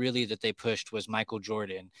really that they pushed was Michael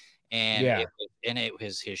Jordan, and it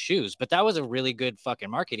was his shoes. But that was a really good fucking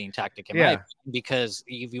marketing tactic in my opinion, because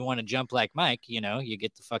if you want to jump like Mike, you know, you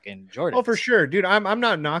get the fucking Jordan. Oh, for sure, dude. I'm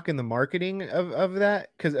not knocking the marketing of that,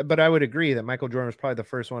 but I would agree that Michael Jordan was probably the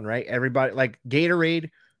first one, right? Everybody, like Gatorade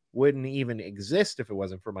wouldn't even exist if it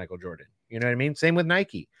wasn't for Michael Jordan. You know what I mean? Same with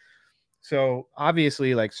Nike. So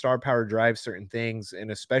obviously, like, star power drives certain things,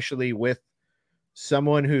 and especially with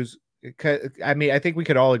someone who's, I mean, I think we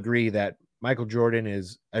could all agree that Michael Jordan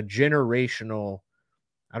is a generational,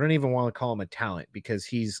 I don't even want to call him a talent, because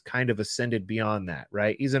he's kind of ascended beyond that,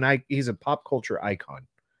 right? He's a pop culture icon.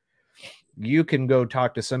 You can go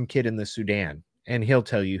talk to some kid in the Sudan and he'll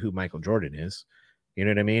tell you who Michael Jordan is. You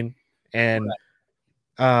know what I mean? And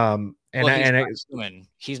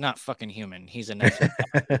he's not fucking human. He's a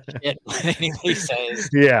shit. He says,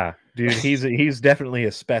 yeah, dude, he's definitely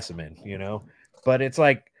a specimen, you know. But it's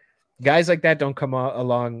like, guys like that don't come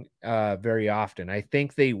along very often. I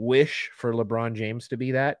think they wish for LeBron James to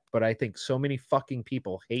be that, but I think so many fucking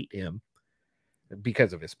people hate him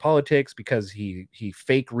because of his politics, because he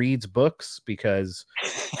fake reads books, because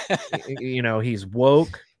you know, he's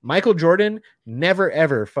woke. Michael Jordan never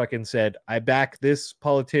ever fucking said, I back this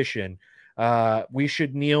politician. We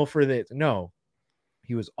should kneel for this. No,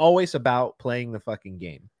 he was always about playing the fucking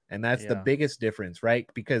game. And that's the biggest difference, right?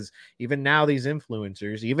 Because even now, these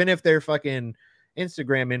influencers, even if they're fucking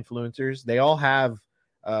Instagram influencers, they all have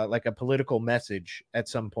like a political message at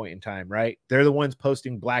some point in time, right? They're the ones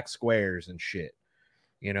posting black squares and shit,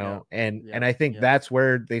 you know? And I think that's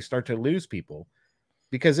where they start to lose people.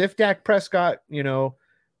 Because if Dak Prescott, you know,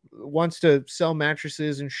 wants to sell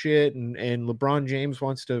mattresses and shit, and LeBron James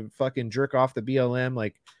wants to fucking jerk off the BLM,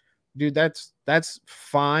 like, dude, that's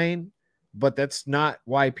fine. But that's not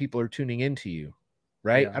why people are tuning into you,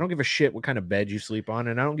 right? I don't give a shit what kind of bed you sleep on,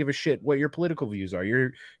 and I don't give a shit what your political views are.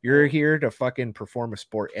 You're here to fucking perform a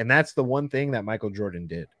sport, and that's the one thing that Michael Jordan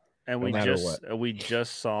did. And we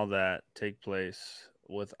just saw that take place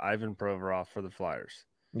with Ivan Provorov for the Flyers.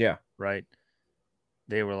 Yeah, right.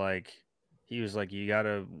 They were like, he was like, you got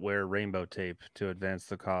to wear rainbow tape to advance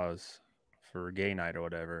the cause for gay night or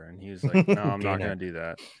whatever, and he was like, no, I'm not going to do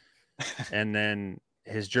that. And then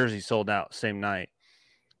his jersey sold out same night.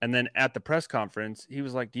 And then at the press conference, he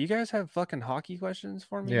was like, do you guys have fucking hockey questions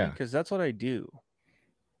for me? Yeah. Because that's what I do.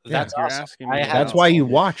 That's awesome. asking me that's why you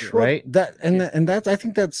watch, right? And that's, I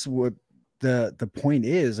think that's what the point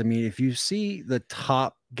is. I mean, if you see the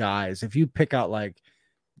top guys, if you pick out like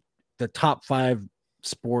the top 5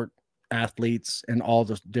 sport athletes in all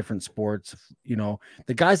the different sports, you know,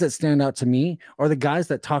 the guys that stand out to me are the guys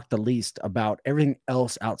that talk the least about everything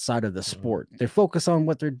else outside of the sport. They focus on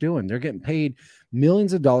what they're doing. They're getting paid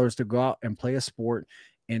millions of dollars to go out and play a sport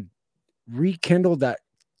and rekindle that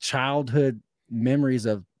childhood memories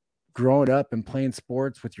of growing up and playing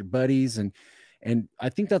sports with your buddies. And I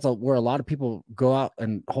think that's where a lot of people go out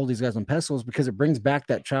and hold these guys on pedestals, because it brings back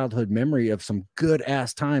that childhood memory of some good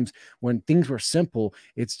ass times when things were simple.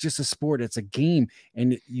 It's just a sport. It's a game.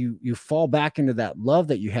 And you fall back into that love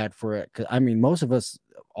that you had for it. 'Cause I mean, most of us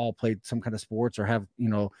all played some kind of sports or have, you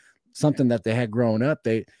know, something that they had growing up.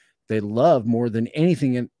 They love more than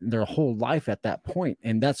anything in their whole life at that point.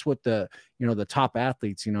 And that's what the top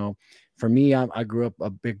athletes, you know, for me, I grew up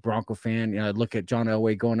a big Bronco fan. You know, I look at John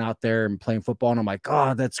Elway going out there and playing football, and I'm like,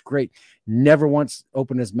 oh, that's great. Never once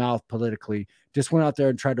opened his mouth politically. Just went out there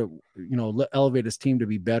and tried to, you know, elevate his team to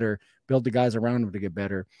be better, build the guys around him to get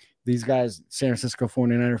better. These guys, San Francisco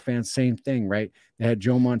 49er fans, same thing, right? They had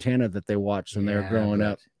Joe Montana that they watched when they were growing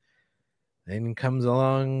up. Then comes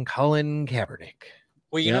along Colin Kaepernick.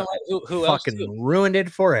 Well, you know who fucking else ruined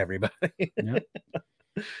it for everybody.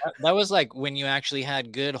 That was like when you actually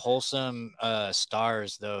had good, wholesome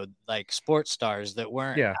stars, though, like sports stars that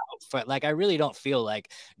weren't out for, like, I really don't feel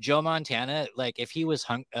like Joe Montana, like if he was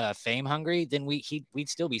fame hungry, then we'd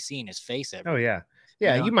still be seeing his face everywhere. Oh yeah.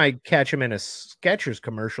 Yeah, you might catch him in a Skechers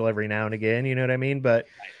commercial every now and again, you know what I mean? But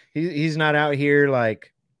he's not out here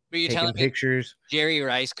like taking pictures. Jerry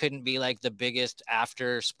Rice couldn't be like the biggest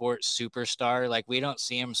after sports superstar. Like, we don't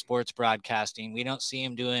see him sports broadcasting. We don't see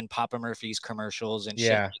him doing Papa Murphy's commercials and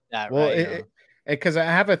shit like that. Well, right? Because I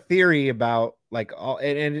have a theory about like all,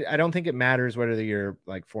 and I don't think it matters whether you're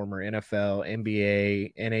like former NFL,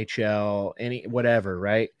 NBA, NHL, any whatever,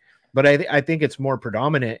 right? But I think it's more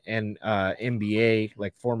predominant in NBA,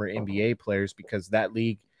 like former NBA players, because that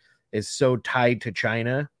league is so tied to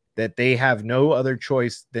China that they have no other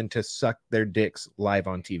choice than to suck their dicks live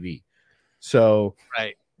on TV. So,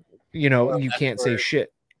 right, you know, you can't say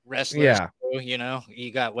shit. Wrestlers, you know,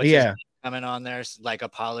 you got what's his name? coming on there like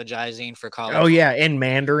apologizing for calling. Oh yeah, in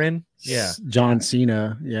Mandarin. Yeah, John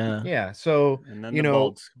Cena. Yeah, yeah. So And then you the know,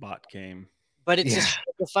 bald spot came. But it's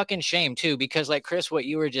a fucking shame too, because like Chris, what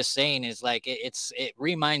you were just saying is like it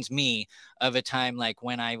reminds me of a time like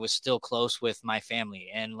when I was still close with my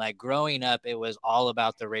family, and like growing up, it was all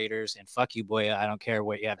about the Raiders. And fuck you, boy, I don't care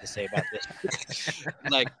what you have to say about this.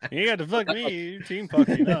 Like you got to fuck me. Your team fucked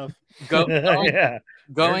enough. Going Derek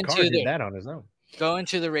Carr to did that on his own. Going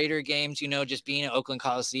to the Raider games, you know, just being at Oakland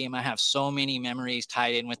Coliseum, I have so many memories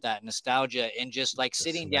tied in with that nostalgia, and just like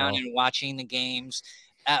sitting down and watching the games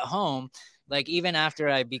at home. Like even after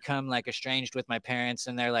I become like estranged with my parents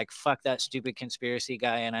and they're like, fuck that stupid conspiracy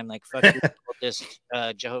guy. And I'm like, fuck this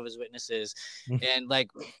Jehovah's Witnesses. And like,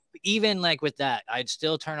 even like with that, I'd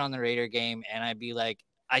still turn on the Raider game and I'd be like,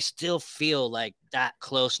 I still feel like that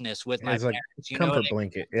closeness with my parents. You know, comfort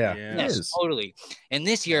blanket. Yeah. Yes, totally. And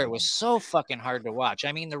this year it was so fucking hard to watch.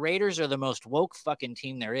 I mean, the Raiders are the most woke fucking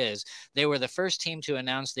team there is. They were the first team to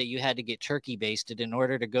announce that you had to get turkey basted in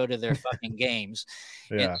order to go to their fucking games.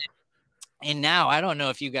 Yeah. And now I don't know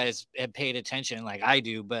if you guys have paid attention like I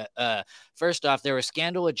do, but first off, there was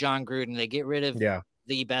scandal with John Gruden. They get rid of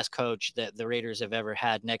the best coach that the Raiders have ever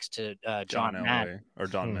had next to John Madden. Or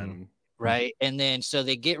John Madden. Right. And then so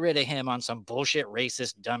they get rid of him on some bullshit,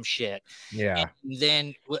 racist, dumb shit. Yeah. And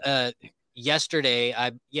then yesterday,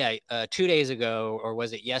 2 days ago, or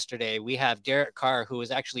was it yesterday, we have Derek Carr, who was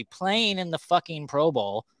actually playing in the fucking Pro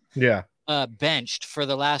Bowl. Yeah. Benched for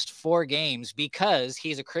the last 4 games because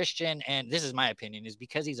he's a Christian, and this is my opinion, is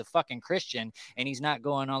because he's a fucking Christian and he's not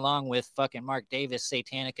going along with fucking Mark Davis'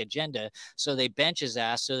 satanic agenda. So they bench his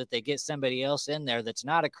ass so that they get somebody else in there that's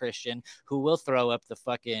not a Christian who will throw up the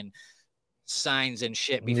fucking signs and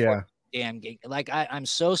shit before damn game. Like I'm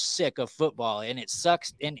so sick of football, and it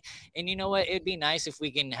sucks. And you know what? It'd be nice if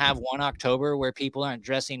we can have 1 October where people aren't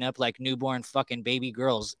dressing up like newborn fucking baby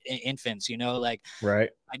girls, infants. You know, like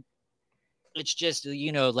it's just,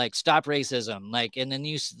 you know, like stop racism. Like, and then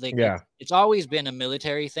it's always been a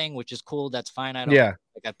military thing, which is cool. That's fine. I don't like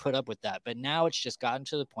I put up with that, but now it's just gotten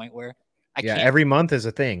to the point where I can't. Every month is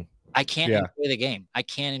a thing. I can't enjoy the game. I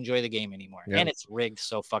can't enjoy the game anymore, and it's rigged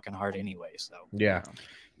so fucking hard anyway. So yeah.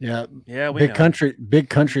 Big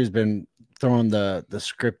Country's been throwing the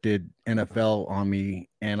scripted NFL on me,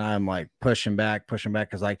 and I'm like pushing back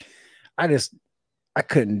because like I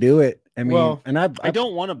couldn't do it. I mean, I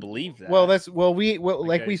don't want to believe that.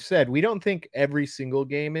 Like we said, we don't think every single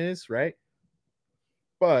game is right,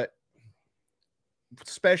 but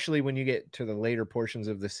especially when you get to the later portions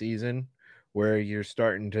of the season where you're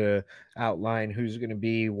starting to outline who's going to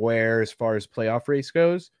be where as far as playoff race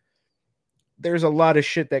goes, there's a lot of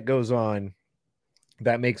shit that goes on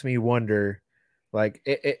that makes me wonder, like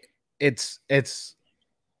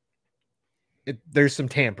there's some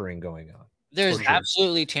tampering going on. There's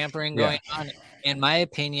absolutely tampering going on, in my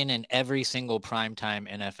opinion, in every single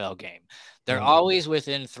primetime NFL game. They're always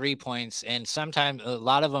within 3 points, and sometimes a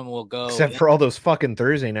lot of them will go. Except for all those fucking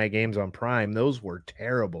Thursday night games on Prime, those were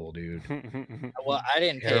terrible, dude. Well, I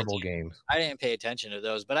didn't pay attention to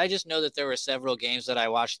those, but I just know that there were several games that I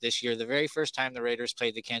watched this year. The very first time the Raiders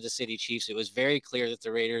played the Kansas City Chiefs, it was very clear that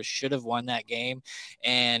the Raiders should have won that game,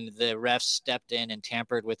 and the refs stepped in and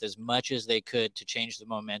tampered with as much as they could to change the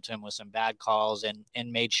momentum with some bad calls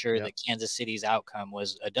and made sure that Kansas City's outcome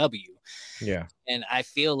was a W. Yeah, and I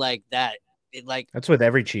feel like that. That's with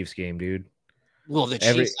every Chiefs game, dude. Well, the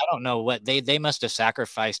Chiefs, I don't know what they must have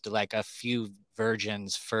sacrificed like a few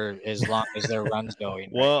virgins for as long as their run's going.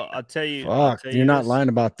 Well, I'll tell you. You're not lying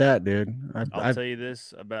about that, dude. I'll tell you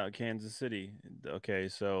this about Kansas City. Okay,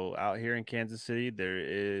 so out here in Kansas City, there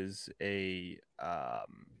is a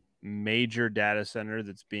major data center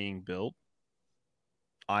that's being built.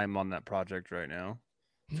 I'm on that project right now.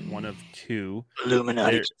 It's one of 2.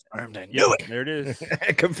 Illuminati confirmed. I knew it. There it is.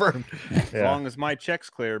 Confirmed. As long as my check's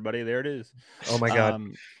clear, buddy, there it is. Oh my god.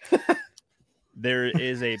 There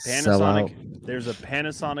is a Panasonic. There's a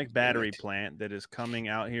Panasonic battery plant that is coming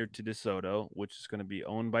out here to DeSoto, which is going to be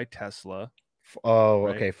owned by Tesla. Oh,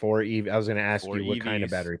 right? Okay. For EV, I was going to ask you what kind of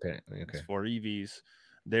battery plant. Okay. It's for EVs.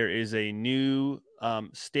 There is a new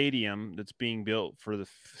stadium that's being built for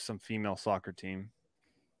some female soccer team.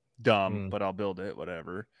 Dumb, but I'll build it.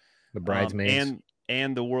 Whatever. The bridesmaids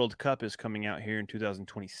and the World Cup is coming out here in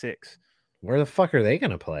 2026. Where the fuck are they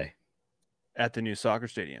going to play? At the new soccer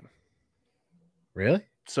stadium. Really?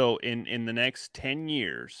 So in the next 10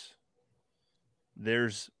 years,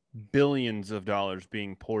 there's billions of dollars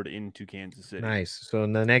being poured into Kansas City. Nice. So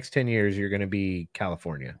in the next 10 years, you're going to be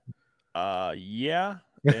California. Yeah.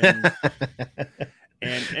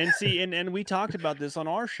 And see, and we talked about this on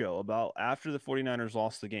our show about after the 49ers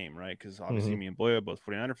lost the game, right? Because obviously me and Boy are both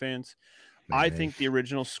 49er fans. I think the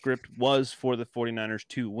original script was for the 49ers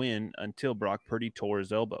to win until Brock Purdy tore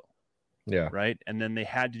his elbow. Yeah. Right. And then they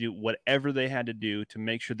had to do whatever they had to do to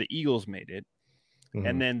make sure the Eagles made it.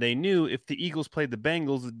 And then they knew if the Eagles played the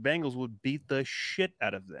Bengals would beat the shit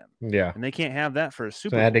out of them. Yeah. And they can't have that for a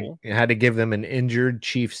Super Bowl. Had to give them an injured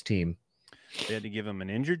Chiefs team. They had to give them an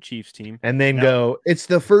injured Chiefs team. And then it's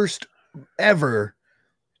the first ever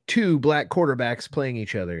 2 black quarterbacks playing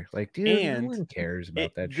each other. Like, dude, no one cares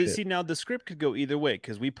about that shit. See, now the script could go either way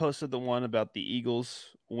because we posted the one about the Eagles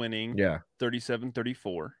winning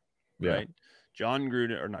 37-34. Yeah. Right.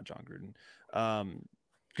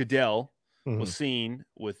 Goodell was seen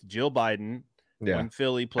with Jill Biden when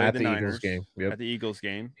Philly played the Niners game. At the Eagles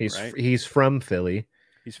game. He's from Philly.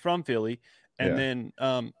 And then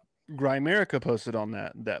Grimerica posted on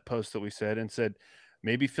that post that we said and said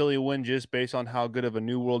maybe Philly will win just based on how good of a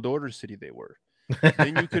New World Order city they were.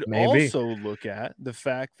 Then you could also look at the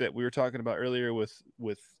fact that we were talking about earlier with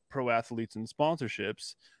pro athletes and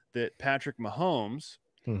sponsorships that Patrick Mahomes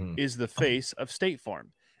is the face of State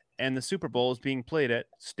Farm. And the Super Bowl is being played at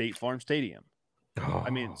State Farm Stadium.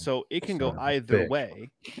 I mean, so it can go either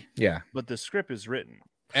way. Yeah. But the script is written.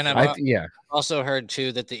 And I've also heard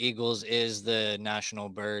too that the Eagles is the national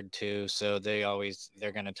bird too. So they're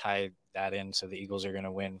going to tie that in. So the Eagles are going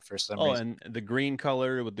to win for some reason. And the green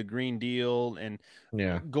color with the green deal. And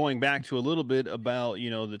going back to a little bit about,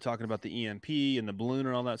 the talking about the EMP and the balloon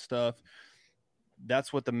and all that stuff.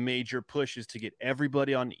 That's what the major push is, to get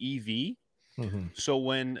everybody on EV. So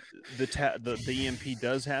when the EMP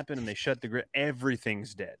does happen and they shut the grid,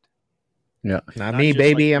 everything's dead. Yeah, not me,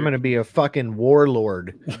 baby. I'm gonna be a fucking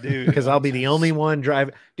warlord, dude, because I'll be the only one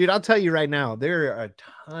driving. Dude, I'll tell you right now, there are a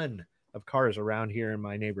ton of cars around here in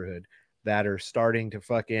my neighborhood that are starting to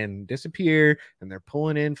fucking disappear, and they're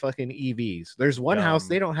pulling in fucking EVs. There's one house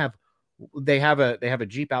they have a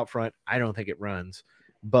Jeep out front. I don't think it runs,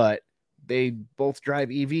 but they both drive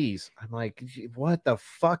EVs. I'm like, what the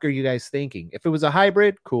fuck are you guys thinking? If it was a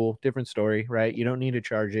hybrid, cool, different story, right? You don't need to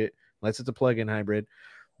charge it unless it's a plug-in hybrid.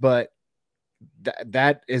 But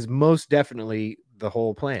that is most definitely the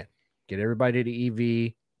whole plan. Get everybody to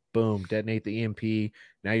EV, boom, detonate the EMP.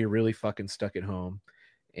 Now you're really fucking stuck at home,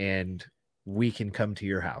 and we can come to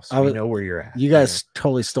your house. We know where you're at. You guys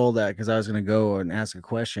totally stole that because I was going to go and ask a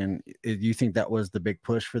question. You think that was the big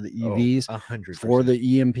push for the EVs 100% for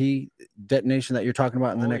the EMP detonation that you're talking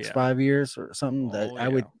about in the next 5 years or something? That I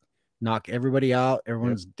would knock everybody out.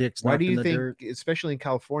 Everyone's dicks. Why do you think, dirt. especially in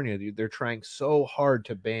California, dude, they're trying so hard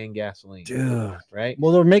to ban gasoline? Dude, right?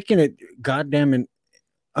 Well, they're making it goddamn and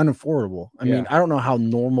unaffordable. I mean, I don't know how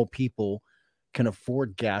normal people can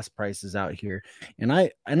afford gas prices out here, and I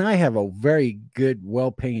have a very good,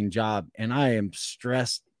 well-paying job, and I am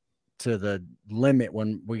stressed to the limit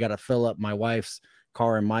when we got to fill up my wife's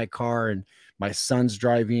car and my car, and my son's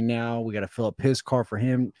driving now. We got to fill up his car for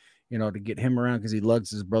him, to get him around because he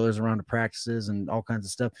lugs his brothers around to practices and all kinds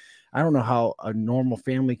of stuff. I don't know how a normal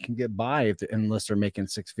family can get by unless they're making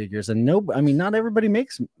 6 figures, and not everybody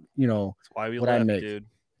makes That's why we what left, I make. dude.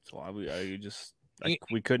 That's why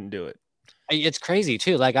we couldn't do it. It's crazy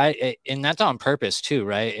too. Like and that's on purpose too,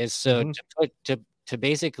 right? It's so to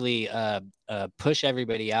basically push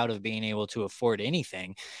everybody out of being able to afford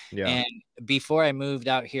anything. Yeah. And before I moved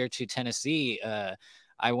out here to Tennessee,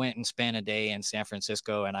 I went and spent a day in San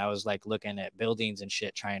Francisco, and I was like looking at buildings and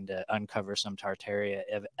shit, trying to uncover some Tartaria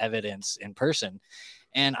evidence in person.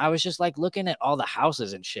 And I was just like looking at all the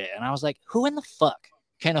houses and shit, and I was like, who in the fuck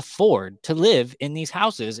can afford to live in these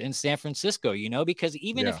houses in San Francisco, because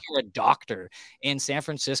even if you're a doctor in San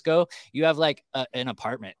Francisco, you have like an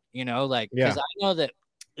apartment, because I know that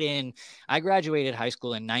I graduated high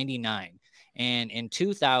school in 99, and in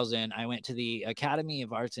 2000, I went to the Academy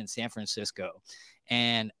of Arts in San Francisco,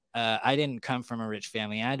 and I didn't come from a rich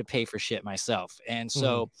family. I had to pay for shit myself. And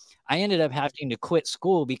so I ended up having to quit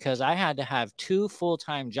school because I had to have 2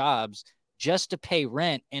 full-time jobs just to pay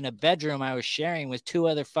rent in a bedroom I was sharing with 2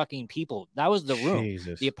 other fucking people. That was the room.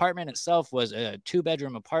 Jesus. The apartment itself was a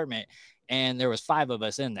 2-bedroom apartment, and there was 5 of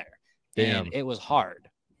us in there. Damn. And it was hard.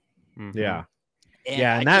 Yeah.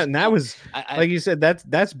 And And that was like you said,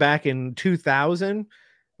 that's back in 2000.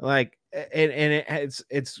 Like, and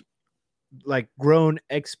it's like grown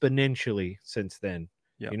exponentially since then.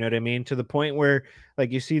 Yep. You know what I mean? To the point where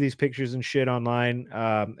like you see these pictures and shit online,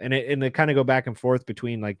 and it kind of go back and forth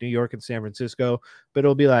between like New York and San Francisco, but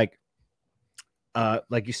it'll be like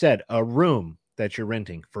you said, a room that you're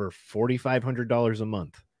renting for $4,500 a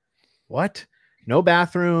month. What? No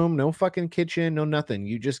bathroom, no fucking kitchen, no nothing.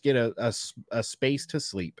 You just get a space to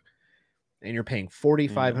sleep, and you're paying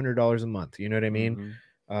 $4,500 a month. You know what I mean?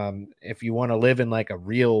 If you want to live in like a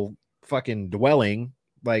real fucking dwelling,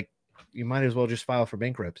 like you might as well just file for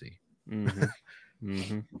bankruptcy.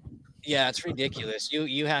 Yeah, it's ridiculous.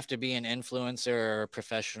 You have to be an influencer or a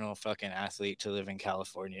professional fucking athlete to live in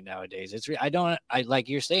California nowadays. I like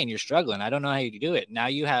you're saying, you're struggling. I don't know how you do it. Now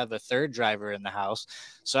you have a third driver in the house.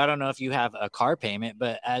 So I don't know if you have a car payment,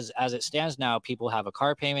 but as it stands now, people have a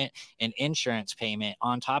car payment, an insurance payment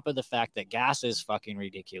on top of the fact that gas is fucking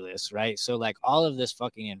ridiculous, right? So like all of this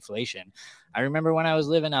fucking inflation. I remember when I was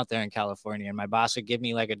living out there in California and my boss would give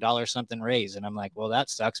me like $1 something raise. And I'm like, well, that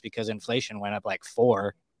sucks because inflation went up like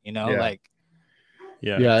 4. You know, like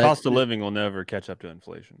cost of living will never catch up to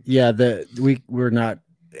inflation. Yeah, we're not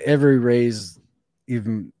every raise,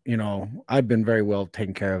 even, you know, I've been very well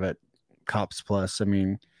taken care of at Cops Plus. I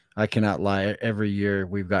mean, I cannot lie. Every year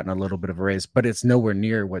we've gotten a little bit of a raise, but it's nowhere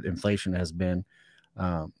near what inflation has been.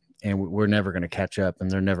 And we're never going to catch up, and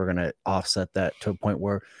they're never going to offset that to a point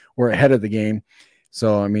where we're ahead of the game.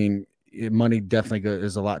 So, I mean, money definitely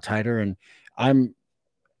is a lot tighter, and I'm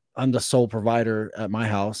the sole provider at my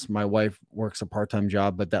house. My wife works a part-time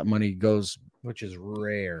job, but that money goes, which is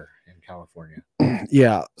rare in California.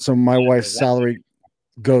 Yeah. So my wife's salary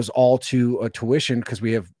goes all to a tuition because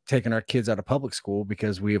we have taken our kids out of public school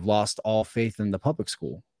because we have lost all faith in the public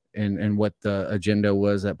school and what the agenda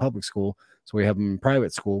was at public school. So we have them in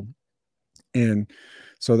private school. And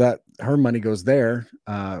so that her money goes there.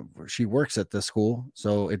 She works at the school,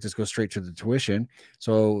 so it just goes straight to the tuition.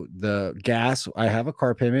 So the gas, I have a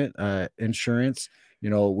car payment, insurance.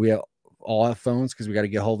 You know, we all have phones because we got to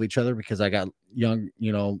get hold of each other because I got young,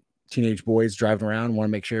 you know, teenage boys driving around. Want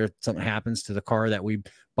to make sure if something happens to the car that we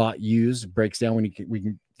bought used, breaks down when we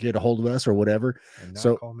can get a hold of us or whatever. And not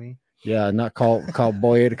so call me. Yeah, not call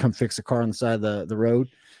Boye to come fix a car on the side of the road.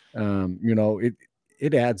 You know,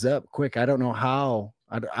 it adds up quick. I don't know how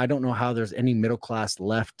there's any middle class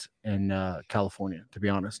left in California, to be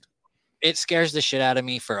honest. It scares the shit out of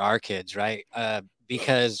me for our kids, right?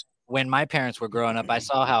 Because when my parents were growing up, I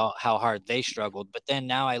saw how hard they struggled. But then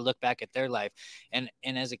now I look back at their life, and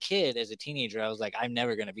as a kid, as a teenager, I was like, I'm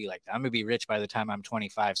never going to be like that. I'm going to be rich by the time I'm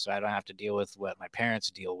 25, so I don't have to deal with what my parents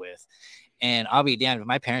deal with. And I'll be damned if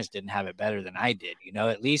my parents didn't have it better than I did. You know,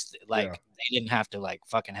 at least like they didn't have to like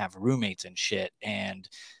fucking have roommates and shit. And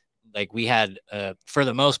like we had, for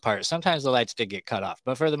the most part, sometimes the lights did get cut off,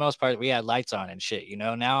 but for the most part, we had lights on and shit. You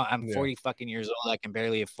know, now I'm 40 fucking years old. I can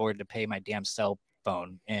barely afford to pay my damn cell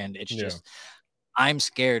phone. And it's just, I'm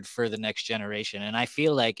scared for the next generation. And I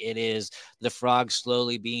feel like it is the frog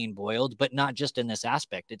slowly being boiled, but not just in this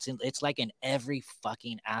aspect. It's like in every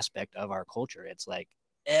fucking aspect of our culture. It's like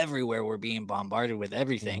everywhere we're being bombarded with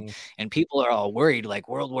everything, and people are all worried like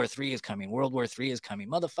World War III is coming.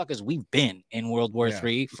 Motherfuckers, we've been in World War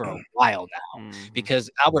III for a while now,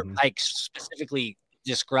 because Albert Pike specifically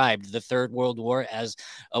described the Third World War as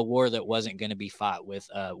a war that wasn't going to be fought with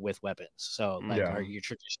weapons. So like your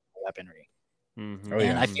traditional weaponry.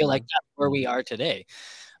 And I feel like that's where we are today.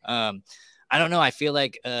 I don't know. I feel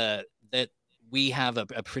like that we have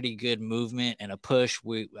a pretty good movement and a push.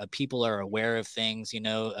 People are aware of things, you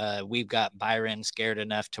know. We've got Byron scared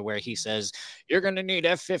enough to where he says, you're going to need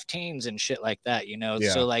F-15s and shit like that, you know?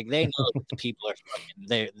 So like they know that the people are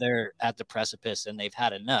fucking, they're at the precipice and they've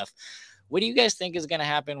had enough. What do you guys think is going to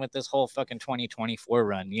happen with this whole fucking 2024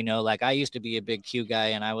 run? You know, like I used to be a big Q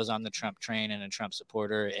guy and I was on the Trump train and a Trump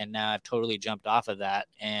supporter. And now I've totally jumped off of that.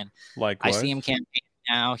 And I see him campaign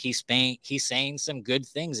now. He's saying some good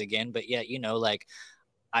things again, but yet, you know, like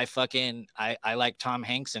I like Tom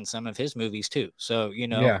Hanks in some of his movies too. So, you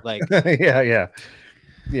know, like, yeah.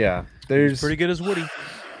 There's pretty good as Woody.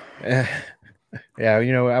 Yeah.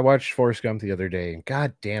 You know, I watched Forrest Gump the other day and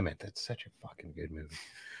God damn it. That's such a fucking good movie.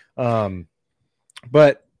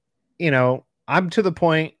 But you know, I'm to the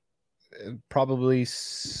point probably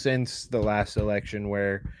since the last election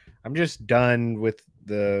where I'm just done with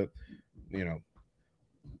the, you know,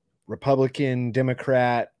 Republican,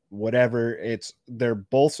 Democrat, whatever. They're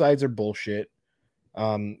both sides are bullshit.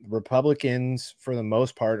 Republicans, for the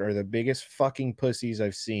most part, are the biggest fucking pussies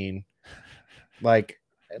I've seen. Like,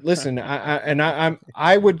 listen, I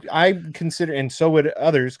consider, and so would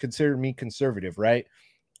others consider me conservative, right?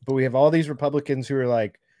 But we have all these Republicans who are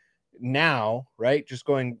like, now, right, just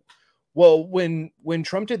going, well, when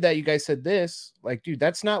Trump did that, you guys said this. Like, dude,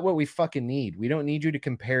 that's not what we fucking need. We don't need you to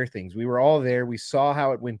compare things. We were all there. We saw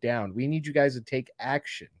how it went down. We need you guys to take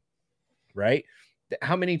action, right?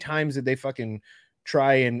 How many times did they fucking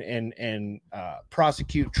try and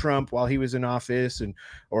prosecute Trump while he was in office, and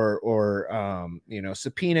or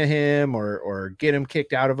subpoena him or get him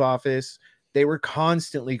kicked out of office. They were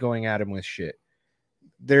constantly going at him with shit.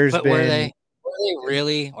 Were they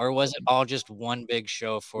really, or was it all just one big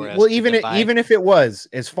show for us? Well, even if it was,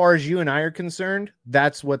 as far as you and I are concerned,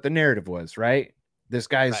 that's what the narrative was, right? This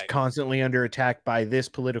guy's constantly under attack by this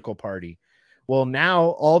political party. Well,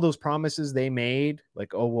 now all those promises they made,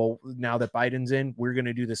 like, oh, well, now that Biden's in, we're going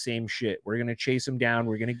to do the same shit. We're going to chase him down.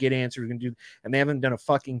 We're going to get answers. We're going to do, and they haven't done a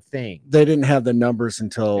fucking thing. They didn't have the numbers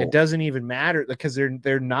until it doesn't even matter because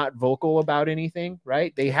they're not vocal about anything,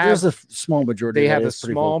 right? They have there's a small majority. They have a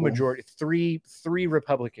small majority, three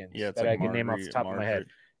Republicans that I can name off the top of my head.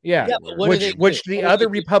 Yeah, which the other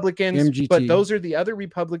Republicans, MGT. But those are the other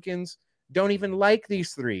Republicans don't even like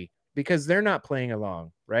these three because they're not playing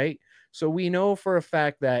along, right? So we know for a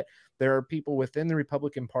fact that there are people within the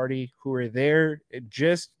Republican Party who are there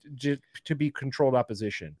just to be controlled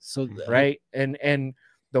opposition. So right, and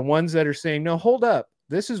the ones that are saying, no, hold up,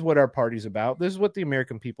 this is what our party's about. This is what the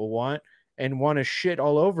American people want, and want to shit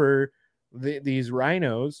all over these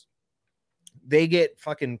rhinos. They get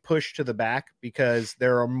fucking pushed to the back because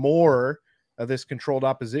there are more of this controlled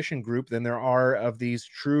opposition group than there are of these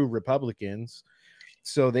true Republicans.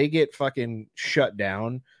 So they get fucking shut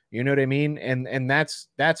down. You know what I mean? And that's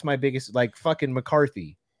my biggest, like, fucking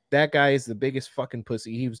McCarthy. That guy is the biggest fucking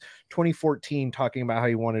pussy. He was 2014 talking about how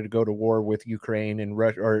he wanted to go to war with Ukraine and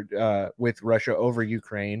with Russia over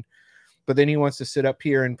Ukraine. But then he wants to sit up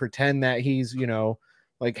here and pretend that he's,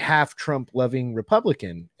 like half Trump loving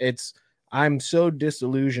Republican. I'm so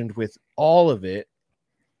disillusioned with all of it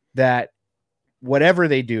that whatever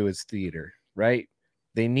they do is theater, right?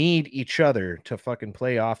 They need each other to fucking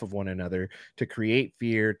play off of one another, to create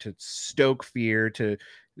fear, to stoke fear, to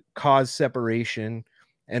cause separation.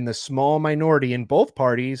 And the small minority in both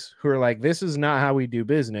parties who are like, this is not how we do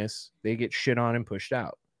business, they get shit on and pushed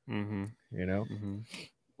out. Mm-hmm. Mm-hmm.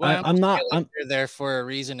 Well, I'm there for a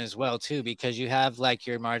reason as well, too, because you have like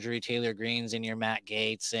your Marjorie Taylor Greens and your Matt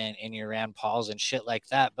Gaetz and your Rand Pauls and shit like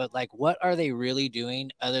that. But like, what are they really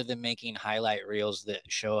doing other than making highlight reels that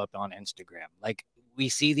show up on Instagram? Like, we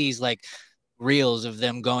see these like reels of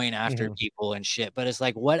them going after people and shit, but it's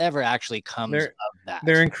like whatever actually comes of that.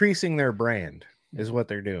 They're increasing their brand is what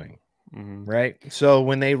they're doing. Right. So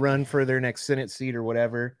when they run for their next Senate seat or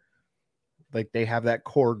whatever, like they have that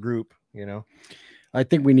core group, I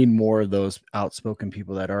think we need more of those outspoken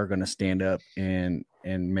people that are going to stand up and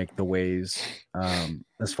make the waves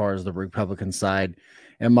as far as the Republican side.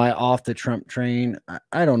 Am I off the Trump train?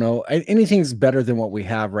 I don't know. Anything's better than what we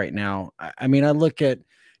have right now. I mean, I look at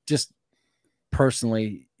just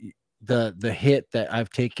personally the hit that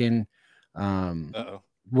I've taken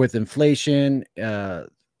with inflation,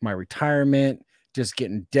 my retirement, just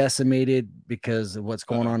getting decimated because of what's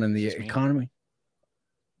going on in the economy.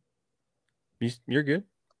 You're good.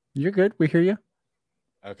 You're good. We hear you.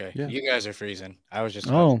 Okay. Yeah. You guys are freezing. I was just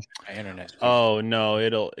my internet. Oh no,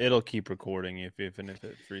 it'll keep recording if it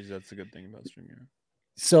freezes. That's a good thing about StreamYard.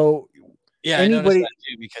 So yeah, I noticed that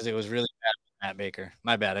too because it was really bad with Matt Baker.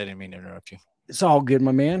 My bad. I didn't mean to interrupt you. It's all good,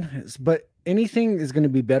 my man. But anything is going to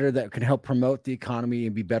be better that can help promote the economy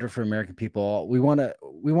and be better for American people. We want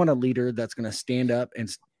a leader that's going to stand up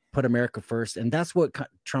and put America first, and that's what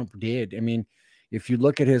Trump did. I mean, if you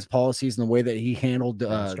look at his policies and the way that he handled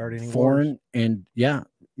foreign and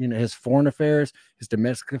his foreign affairs, his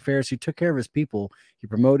domestic affairs, he took care of his people. He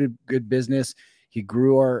promoted good business. He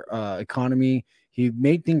grew our economy. He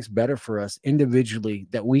made things better for us individually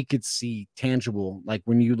that we could see tangible. Like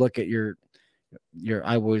when you look at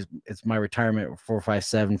it's my retirement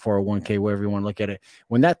 457, 401k, wherever you want to look at it.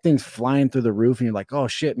 When that thing's flying through the roof and you're like, oh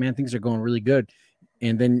shit, man, things are going really good.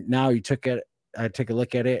 And then now I take a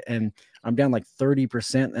look at it and I'm down like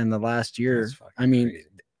 30% in the last year. I mean,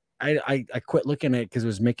 I quit looking at it because it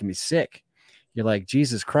was making me sick. You're like,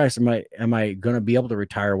 Jesus Christ, am I going to be able to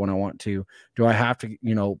retire when I want to? Do I have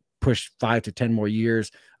to, push 5 to 10 more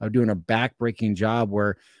years of doing a back-breaking job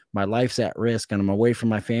where my life's at risk and I'm away from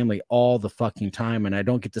my family all the fucking time and I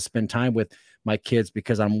don't get to spend time with my kids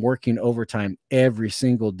because I'm working overtime every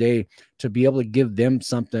single day to be able to give them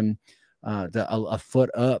something a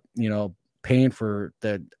foot up, paying for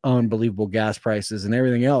the unbelievable gas prices and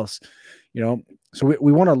everything else, so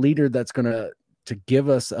we want a leader that's going to give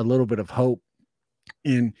us a little bit of hope.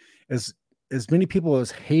 And as many people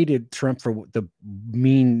as hated Trump for the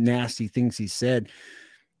mean, nasty things he said,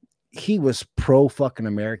 he was pro fucking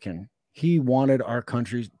American. He wanted our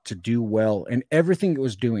country to do well and everything it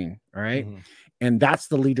was doing. All right. Mm-hmm. And that's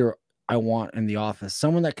the leader I want in the office.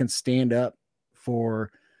 Someone that can stand up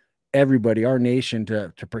for everybody, our nation,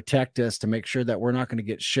 to protect us, to make sure that we're not going to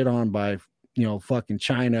get shit on by, fucking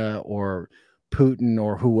China or Putin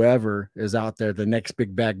or whoever is out there, the next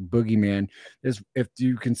big bad boogeyman. Is, if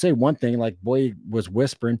you can say one thing, like Boy was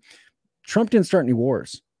whispering, Trump didn't start any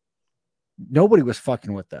wars. Nobody was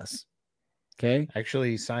fucking with us. Okay.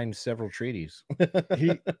 Actually, he signed several treaties.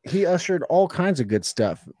 he ushered all kinds of good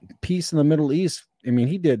stuff. Peace in the Middle East. I mean,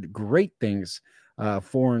 he did great things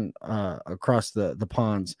foreign across the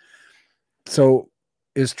ponds. So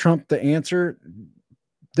is Trump the answer?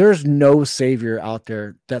 There's no savior out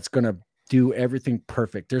there that's going to do everything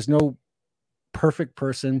perfect. There's no perfect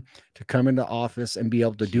person to come into office and be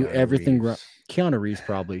able to do everything. Keanu Reeves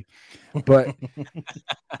probably, but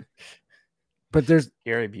there's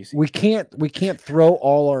Gary Busey. We can't throw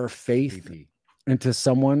all our faith into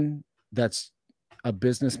someone that's a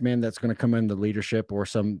businessman that's going to come into leadership, or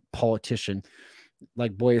some politician.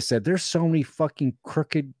 Like Boy said, there's so many fucking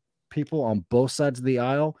crooked people on both sides of the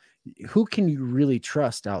aisle. Who can you really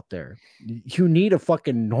trust out there? You need a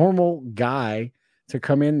fucking normal guy to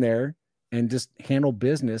come in there and just handle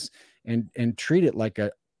business and treat it like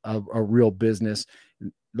a real business.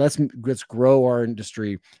 Let's grow our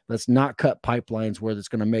industry. Let's not cut pipelines where it's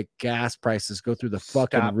going to make gas prices go through the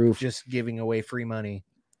fucking roof. Just giving away free money.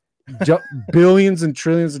 Billions and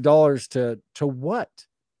trillions of dollars to what?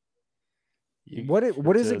 What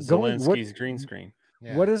is it going? Zelensky's green screen.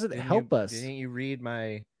 Yeah. What does it help us? Didn't you read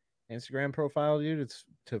my Instagram profile, dude? It's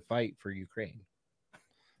to fight for Ukraine.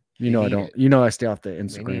 I don't. I stay off the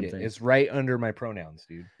Instagram thing. It's right under my pronouns,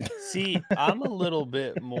 dude. See, I'm a little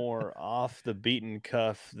bit more off the beaten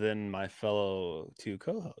cuff than my fellow two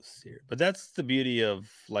co-hosts here, but that's the beauty of,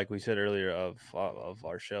 like we said earlier, of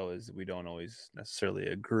our show, is we don't always necessarily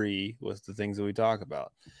agree with the things that we talk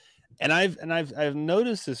about. And I've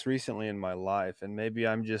noticed this recently in my life, and maybe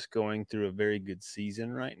I'm just going through a very good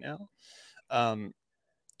season right now.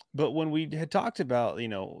 But when we had talked about,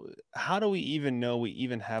 how do we even know we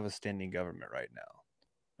even have a standing government right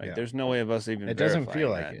now? Like, there's no way of us even. It doesn't feel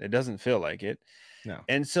like that. it. It doesn't feel like it. No.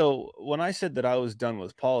 And so when I said that I was done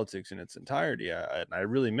with politics in its entirety, I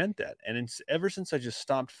really meant that. And it's ever since I just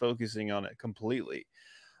stopped focusing on it completely.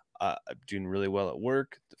 I'm doing really well at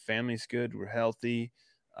work. The family's good. We're healthy.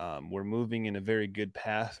 We're moving in a very good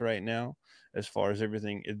path right now, as far as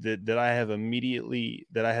everything that I have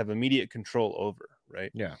immediate control over.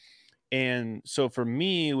 Right. Yeah. And so for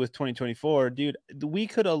me with 2024, dude, we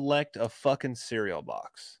could elect a fucking cereal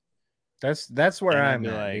box. That's where I'm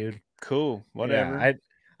at, like, dude. Cool. Whatever. Yeah,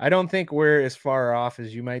 I don't think we're as far off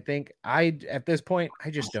as you might think. At this point,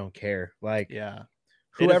 I just don't care. Like, yeah,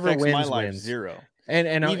 whoever wins, my life wins. Zero.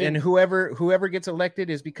 And whoever gets elected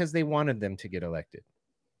is because they wanted them to get elected.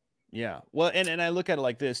 Yeah. Well, and I look at it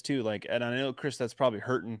like this too. Like, and I know, Chris, that's probably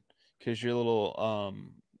hurting because you're a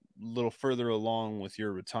little further along with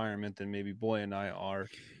your retirement than maybe Boy and I are.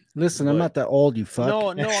 Listen, I'm not that old, you fuck. No,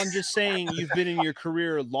 I'm just saying you've been in your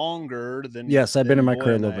career longer than. Yes, I've been in my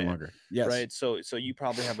career a little bit longer. longer. Yes. Right. So you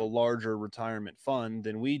probably have a larger retirement fund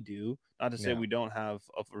than we do. Not to say we don't have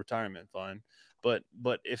a retirement fund, but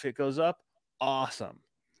if it goes up, awesome.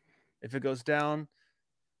 If it goes down,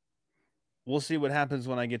 we'll see what happens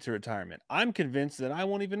when I get to retirement. I'm convinced that I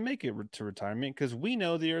won't even make it to retirement because we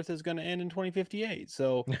know the earth is going to end in 2058.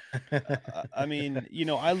 So, I mean,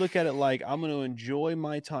 I look at it like I'm going to enjoy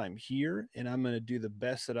my time here and I'm going to do the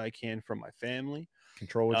best that I can for my family.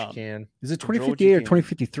 Control what you can. Is it 2058 or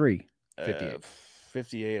 2053?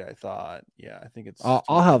 58, I thought. Yeah, I think it's.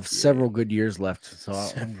 I'll have several good years left. So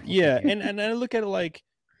yeah, and I look at it like.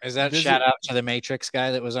 Is that shout out to the Matrix guy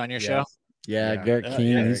that was on your show? Yeah, Garrett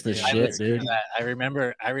King, he's the shit, dude. I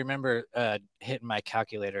remember hitting my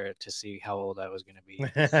calculator to see how old I was going to be.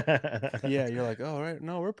 Yeah, you're like, oh, right.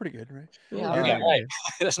 No, we're pretty good, right? Yeah, right.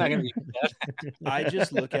 That's not going to be bad. I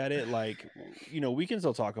just look at it like, we can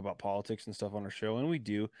still talk about politics and stuff on our show, and we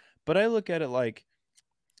do. But I look at it like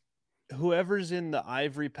whoever's in the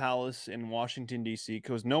Ivory Palace in Washington, D.C.,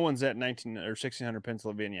 because no one's at 1600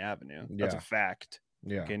 Pennsylvania Avenue. That's a fact.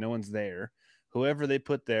 Yeah. Okay, no one's there. Whoever they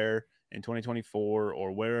put there in 2024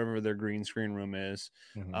 or wherever their green screen room is,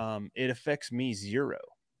 it affects me zero.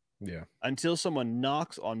 Yeah. Until someone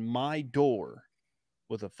knocks on my door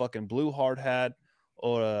with a fucking blue hard hat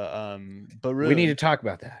or a Baroon. We need to talk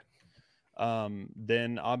about that.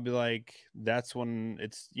 Then I'll be like, that's when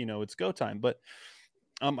it's go time. But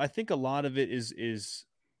I think a lot of it is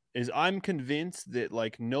I'm convinced that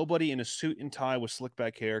like nobody in a suit and tie with slick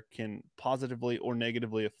back hair can positively or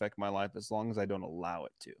negatively affect my life as long as I don't allow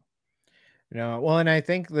it to. Well, and I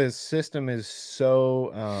think the system is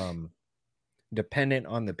so dependent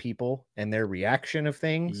on the people and their reaction of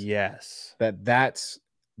things. Yes. That's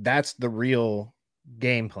that's the real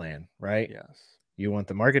game plan, right? Yes. You want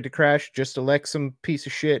the market to crash, just elect some piece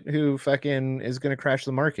of shit who fucking is going to crash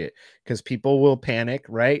the market, because people will panic,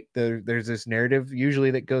 right? There's this narrative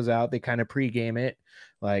usually that goes out. They kind of pregame it.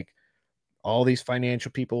 Like, all these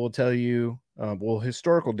financial people will tell you, well,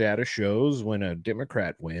 historical data shows when a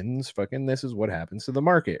Democrat wins, fucking this is what happens to the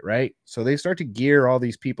market, right? So they start to gear all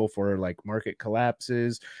these people for like market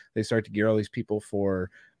collapses. They start to gear all these people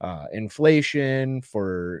for inflation,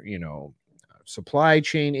 for, you know, supply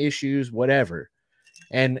chain issues, whatever.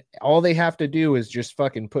 And all they have to do is just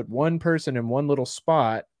fucking put one person in one little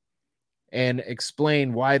spot and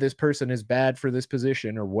explain why this person is bad for this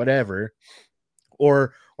position or whatever.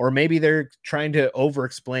 Or maybe they're trying to over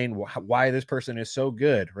explain why this person is so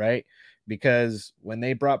good, right? Because when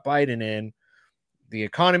they brought Biden in, the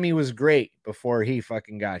economy was great before he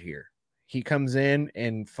fucking got here. He comes in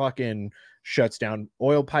and fucking shuts down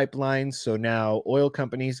oil pipelines. So now oil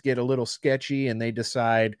companies get a little sketchy and they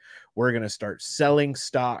decide we're going to start selling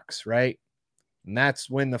stocks, right? And that's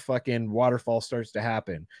when the fucking waterfall starts to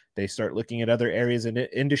happen. They start looking at other areas in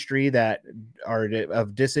industry that are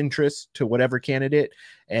of disinterest to whatever candidate,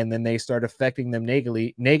 and then they start affecting them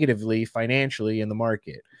negatively financially in the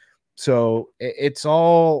market. So it's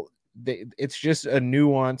just a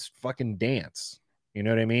nuanced fucking dance. You know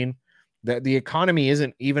what I mean? The economy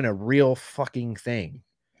isn't even a real fucking thing.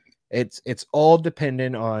 It's all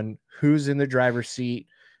dependent on who's in the driver's seat,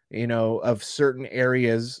 you know, of certain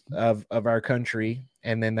areas of our country,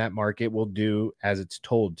 and then that market will do as it's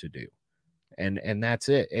told to do. And that's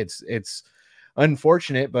it. It's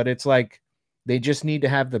unfortunate, but it's like they just need to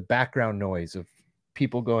have the background noise of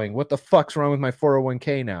people going, what the fuck's wrong with my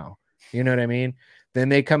 401k now? You know what I mean? Then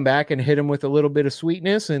they come back and hit them with a little bit of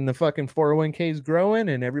sweetness, and the fucking 401k is growing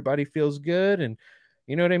and everybody feels good. And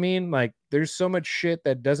you know what I mean? Like, there's so much shit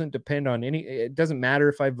that doesn't depend on it doesn't matter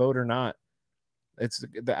if I vote or not. It's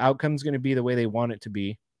the outcome's going to be the way they want it to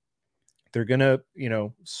be. They're going to, you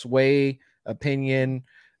know, sway opinion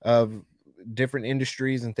of different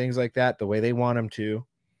industries and things like that the way they want them to.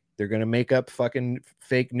 They're going to make up fucking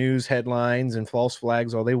fake news headlines and false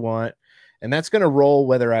flags all they want. And that's going to roll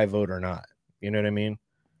whether I vote or not. You know what I mean?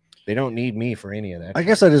 They don't need me for any of that. I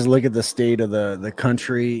guess I just look at the state of the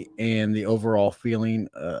country and the overall feeling.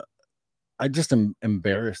 I just am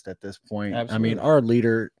embarrassed at this point. Absolutely. I mean, our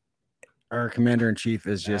leader, our commander in chief,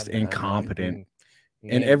 is just incompetent,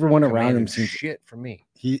 and everyone around him seems shit for me.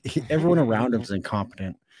 Everyone around him is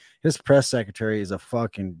incompetent. His press secretary is a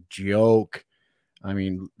fucking joke. I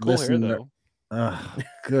mean, Cool hair, though.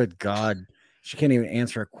 Good God, she can't even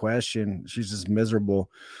answer a question. She's just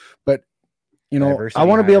miserable. But you know, Diversity I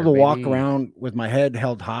want to be able to hire, walk baby. around with my head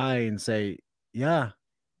held high and say, "Yeah,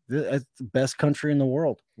 it's the best country in the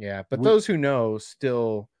world." Yeah, but those who know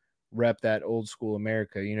still rep that old school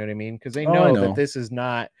America. You know what I mean? Because they know that this is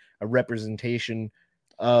not a representation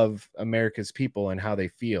of America's people and how they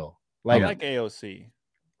feel. I like AOC.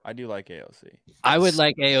 I do like AOC. I would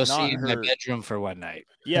like Not AOC in my her- bedroom for one night.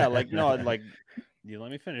 Yeah, like no, I'd like you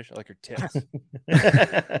let me finish. I like her tits.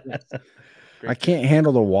 I can't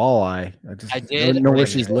handle the walleye. I did. don't know where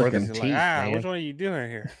she's looking. She's like, which one are you doing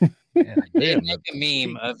here? They make a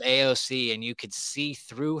meme of AOC and you could see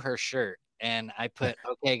through her shirt. And I put,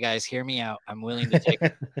 okay, guys, hear me out. I'm willing to take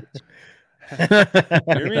it.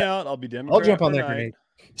 Hear me out. I'll be Democrat. I'll jump on that tonight. grenade.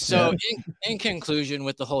 So in conclusion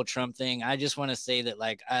with the whole Trump thing, I just want to say that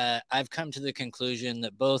like I've come to the conclusion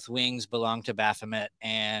that both wings belong to Baphomet,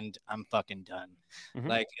 and I'm fucking done. Mhm.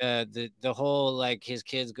 Like the whole like his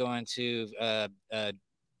kids going to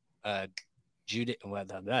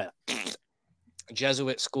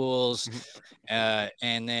Jesuit schools,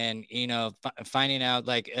 and then you know finding out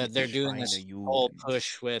like they're doing this whole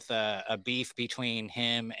push with a beef between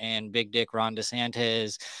him and Big Dick Ron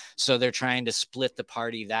DeSantis, so they're trying to split the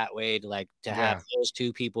party that way to have those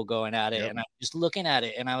two people going at it. And I'm just looking at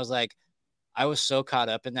it and I was like, I was so caught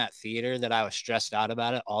up in that theater that I was stressed out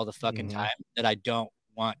about it all the fucking time that I don't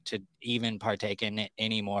want to even partake in it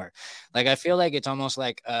anymore. Like I feel like it's almost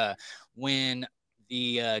like when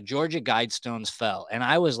the Georgia Guidestones fell and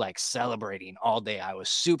I was like celebrating all day. I was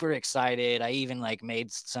super excited. I even like made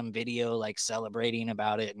some video like celebrating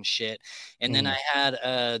about it and shit. And then I had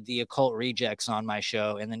the Occult Rejects on my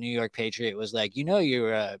show, and the New York Patriot was like, you know, you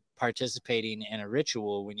were participating in a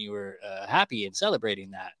ritual when you were happy and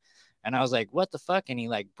celebrating that. And I was like, what the fuck? And he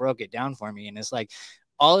like broke it down for me. And it's like,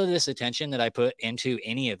 all of this attention that I put into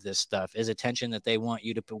any of this stuff is attention that they want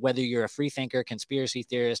you to put, whether you're a free thinker, conspiracy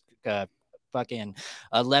theorist, fucking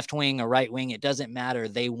a left wing or right wing, it doesn't matter.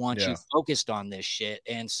 They want you focused on this shit.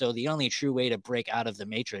 And so the only true way to break out of the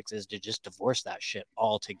matrix is to just divorce that shit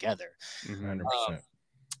altogether. 100%.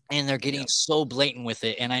 and they're getting so blatant with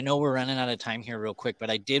it. And I know we're running out of time here real quick, but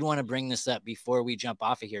I did want to bring this up before we jump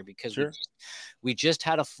off of here, because we just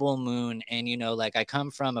had a full moon. And, you know, like I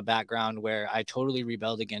come from a background where I totally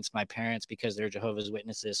rebelled against my parents because they're Jehovah's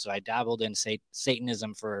Witnesses. So I dabbled in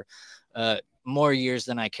Satanism for more years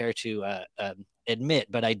than I care to admit,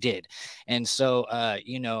 but I did. And so,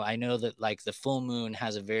 you know, I know that like the full moon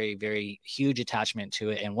has a very, very huge attachment to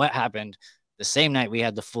it. And what happened the same night we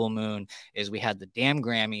had the full moon is we had the damn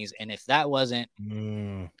Grammys. And if that wasn't,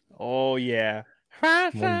 oh yeah,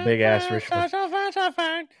 one big ass ritual.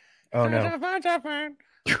 Oh no.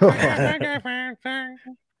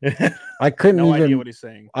 I couldn't no even idea what he's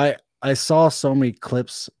saying. I saw so many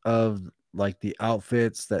clips of like the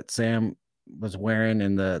outfits that Sam was wearing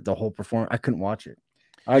and the whole performance. I couldn't watch it.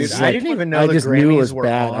 I didn't even know the Grammys were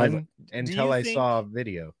on until I saw a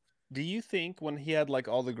video. Do you think when he had like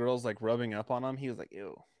all the girls like rubbing up on him, he was like,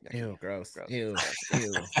 ew, gross, ew,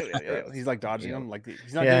 ew. He's like dodging them, like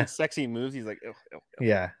he's not doing sexy moves. He's like, ew.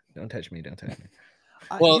 Yeah, don't touch me, don't touch me.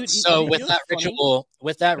 Well, so with that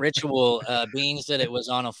ritual, being that it was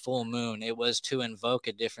on a full moon, it was to invoke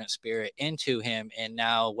a different spirit into him, and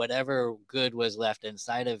now whatever good was left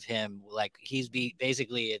inside of him, like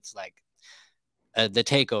basically, it's like the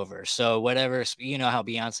takeover. So whatever, you know how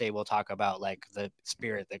Beyonce will talk about like the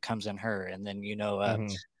spirit that comes in her, and then you know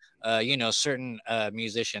certain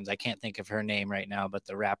musicians, I can't think of her name right now, but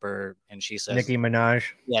the rapper, and she says Nicki Minaj.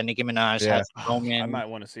 Yeah, Nicki Minaj. Yeah. Roman, I might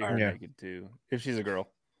want to see her naked too, if she's a girl.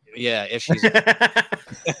 Yeah, if she's.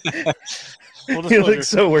 You look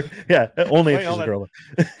so weird. Yeah, only if she's a girl.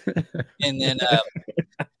 And then,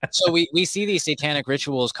 so we see these satanic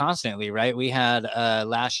rituals constantly, right? We had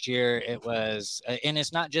last year, it was, and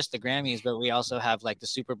it's not just the Grammys, but we also have like the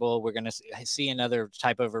Super Bowl. We're gonna see another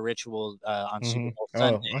type of a ritual on Super Bowl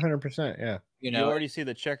Sunday. 100%. Yeah. You already see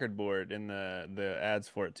the checkered board in the ads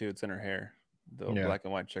for it too. It's in her hair. The black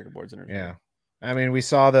and white checkerboards in her hair. I mean, we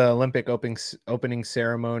saw the Olympic opening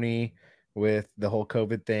ceremony with the whole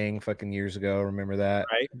COVID thing fucking years ago. Remember that?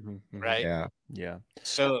 Right. Right. Yeah.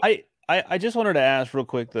 So I just wanted to ask real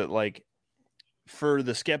quick that, like, for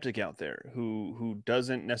the skeptic out there who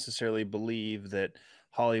doesn't necessarily believe that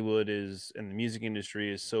Hollywood is and the music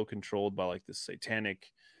industry is so controlled by like this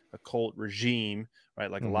satanic occult regime, right?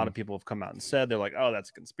 Like a lot of people have come out and said, they're like, oh, that's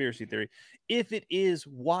a conspiracy theory. If it is,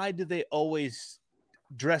 why do they always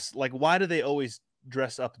dress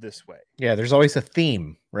up this way? Yeah, there's always a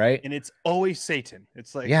theme, right? And it's always Satan.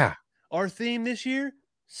 It's like, our theme this year,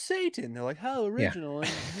 Satan. They're like, how original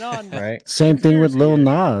and non right. Same thing with Lil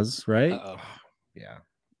Nas, right? Yeah.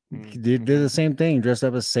 Did the same thing, dressed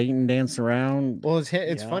up as Satan, dance around. Well,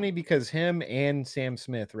 it's funny because him and Sam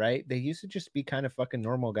Smith, right? They used to just be kind of fucking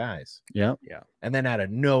normal guys. Yeah. And then out of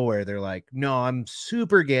nowhere, they're like, no, I'm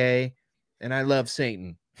super gay and I love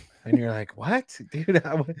Satan. And you're like, what? Dude,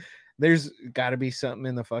 there's got to be something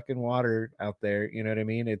in the fucking water out there. You know what I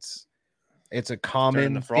mean? It's a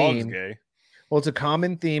common the frogs theme. Gay. Well, it's a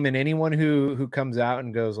common theme, and anyone who comes out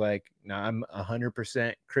and goes like, no, I'm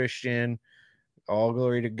 100% Christian, all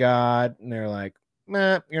glory to God, and they're like,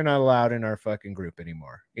 nah, you're not allowed in our fucking group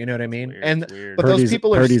anymore. You know what I mean? But those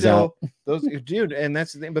people are still those dude, and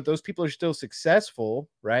that's the thing. But those people are still successful,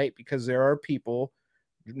 right? Because there are people,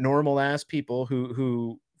 normal ass people,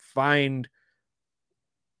 who find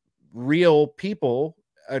real people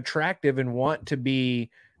attractive and want to be,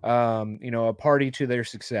 a party to their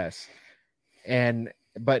success.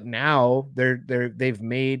 But now they've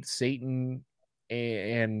made Satan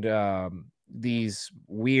and these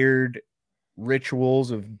weird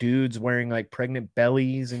rituals of dudes wearing like pregnant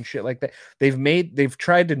bellies and shit like that. They've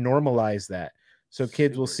tried to normalize that. So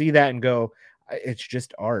kids will see that and go, it's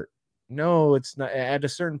just art. No, it's not. At a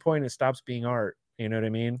certain point, it stops being art. You know what I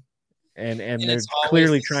mean? And they're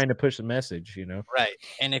clearly trying to push a message, Right.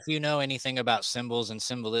 And if you know anything about symbols and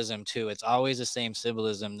symbolism too, it's always the same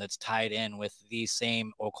symbolism that's tied in with these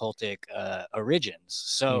same occultic origins.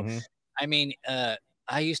 So, I mean,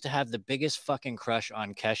 I used to have the biggest fucking crush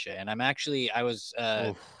on Kesha, and I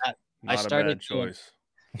started choice.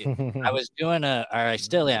 I was doing or I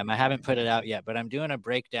still am. I haven't put it out yet, but I'm doing a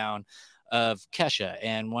breakdown of Kesha,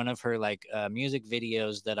 and one of her like music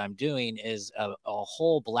videos that I'm doing is a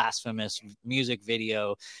whole blasphemous music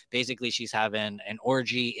video. Basically, she's having an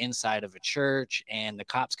orgy inside of a church, and the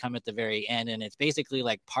cops come at the very end, and it's basically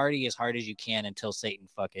like party as hard as you can until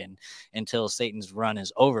Satan's run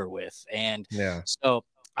is over with. And so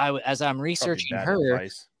as I'm researching her.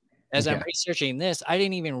 As I'm researching this, I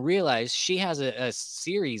didn't even realize she has a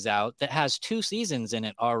series out that has 2 seasons in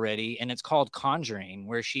it already, and it's called Conjuring,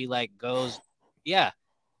 where she like goes,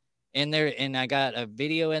 in there, and I got a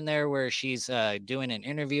video in there where she's doing an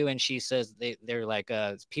interview, and she says they're like,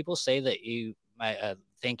 people say that you might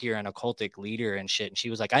think you're an occultic leader and shit, and she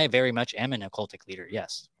was like, I very much am an occultic leader.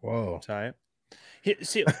 Yes. Whoa. Tight.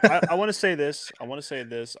 See, I want to say this. I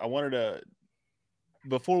wanted to,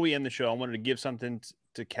 before we end the show, I wanted to give something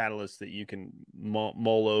to Catalyst that you can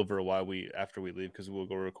mull over after we leave, because we'll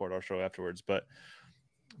go record our show afterwards. But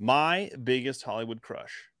my biggest Hollywood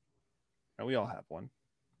crush, and we all have one,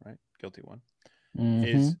 right? Guilty one,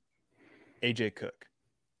 is AJ Cook.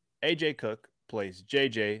 AJ Cook plays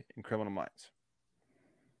JJ in Criminal Minds.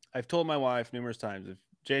 I've told my wife numerous times, if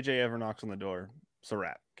JJ ever knocks on the door, it's a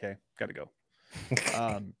wrap. Okay, got to go.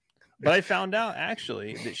 But I found out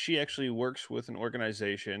actually that she actually works with an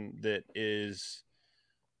organization that is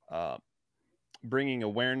bringing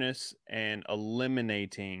awareness and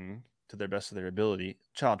eliminating, to the best of their ability,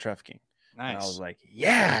 child trafficking. Nice. And I was like,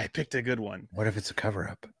 yeah, I picked a good one. What if it's a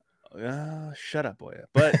cover-up? Shut up, boy.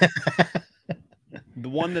 But the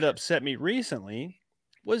one that upset me recently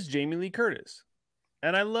was Jamie Lee Curtis.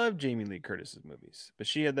 And I love Jamie Lee Curtis's movies, but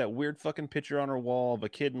she had that weird fucking picture on her wall of a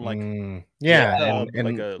kid in like, and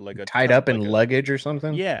like a tied up in luggage or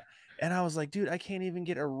something. Yeah. And I was like, dude, I can't even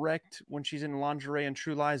get erect when she's in lingerie and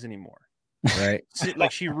True Lies anymore. Right.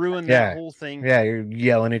 Like she ruined that whole thing. Yeah. You're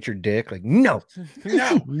yelling at your dick. Like, no,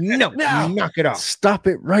 knock it off. Stop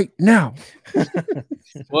it right now.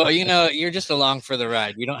 Well, you're just along for the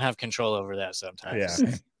ride. You don't have control over that sometimes.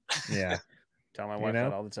 Yeah. Tell my wife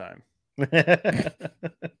that all the time.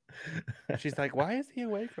 She's like, why is he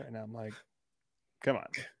awake right now? I'm like, come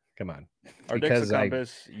on. Our dick's a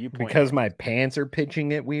compass. Because my pants are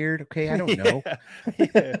pitching it weird. Okay, I don't know.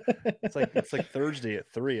 Yeah. It's like Thursday at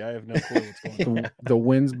 3. I have no clue what's going on. The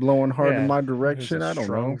wind's blowing hard in my direction. I don't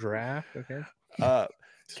know. Draft. Okay.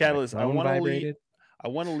 Catalyst, I want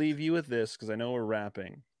to leave you with this, because I know we're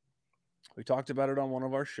wrapping. We talked about it on one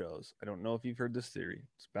of our shows. I don't know if you've heard this theory.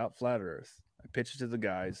 It's about flat Earth. I pitched it to the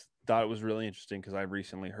guys. Thought it was really interesting because I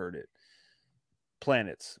recently heard it.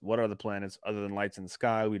 Planets. What are the planets other than lights in the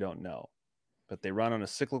sky? We don't know. But they run on a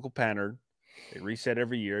cyclical pattern. They reset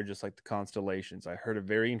every year, just like the constellations. I heard a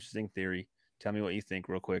very interesting theory. Tell me what you think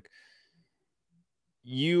real quick.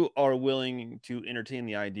 You are willing to entertain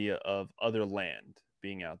the idea of other land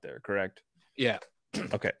being out there, correct? Yeah.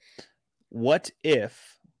 Okay. What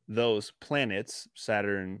if those planets,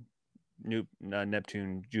 Saturn,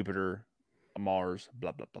 Neptune, Jupiter, Mars,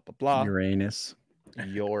 blah, blah, blah, blah, blah. Uranus.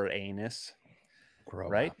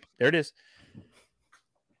 Right? There it is.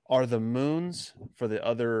 Are the moons for the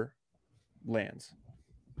other lands?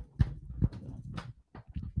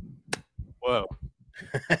 Whoa.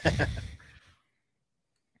 It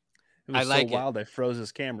was like so wild. I froze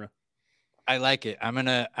his camera. I like it. I'm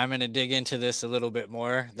gonna dig into this a little bit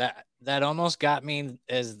more. That almost got me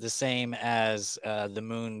as the same as the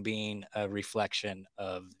moon being a reflection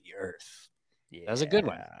of the Earth. Yeah. That was a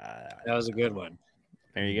good one.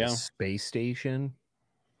 There you go. Space station.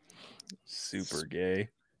 Super gay.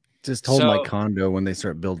 Just hold my condo when they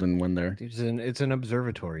start building one there. It's an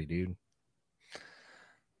observatory, dude.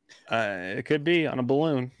 It could be on a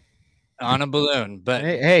balloon. But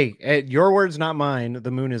hey, your words, not mine.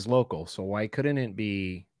 The moon is local, so why couldn't it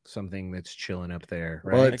be something that's chilling up there?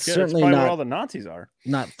 Right? Well, it's certainly not where all the Nazis are.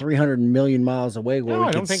 Not 300 million miles away where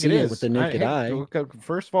we can see it with the naked eye.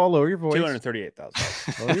 First of all, lower your voice.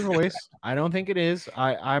 238,000. Lower your voice. I don't think it is.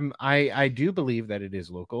 I do believe that it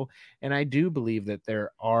is local, and I do believe that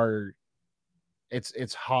there are.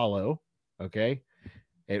 It's hollow. Okay,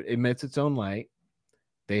 it emits its own light.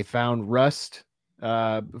 They found rust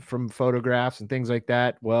from photographs and things like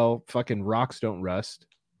that. Well, fucking rocks don't rust,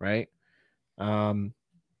 right?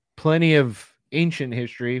 Plenty of ancient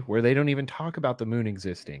history where they don't even talk about the moon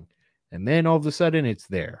existing, and then all of a sudden it's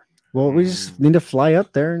there. Well, we just need to fly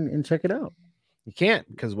up there and check it out. You can't,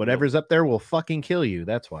 because whatever's up there will fucking kill you.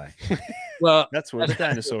 That's why. Well, that's where the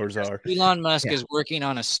dinosaurs are. Elon Musk is working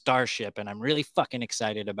on a starship, and I'm really fucking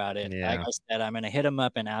excited about it. Yeah. Like I said, I'm gonna hit him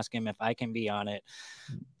up and ask him if I can be on it.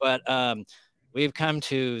 But we've come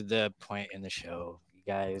to the point in the show, you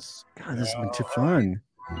guys. God, this has been too fun.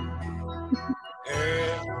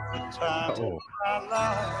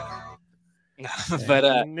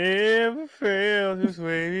 But never felt this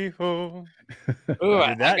way before. Ooh,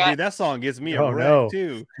 dude, that song gets me a wreck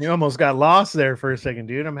too. You almost got lost there for a second,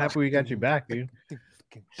 dude. I'm happy we got you back, dude.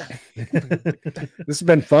 This has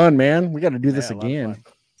been fun, man. We got to do this again.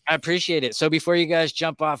 I appreciate it. So before you guys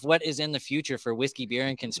jump off, what is in the future for Whiskey, Beer,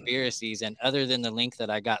 and Conspiracies? And other than the link that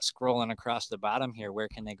I got scrolling across the bottom here, where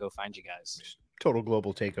can they go find you guys? total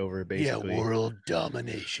global takeover, basically. Yeah, world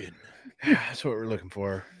domination. That's what we're looking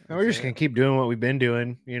for. And we're just gonna keep doing what we've been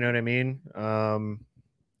doing. You know what I mean?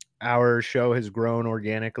 Our show has grown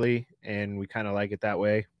organically, and we kind of like it that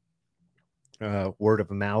way. Word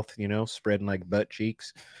of mouth, spreading like butt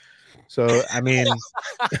cheeks. So I mean,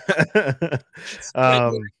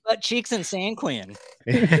 butt cheeks and San Quinn.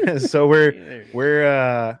 So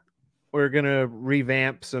we're gonna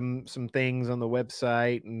revamp some things on the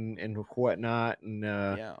website and whatnot, and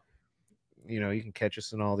you can catch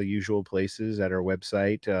us in all the usual places at our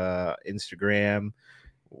website, Instagram.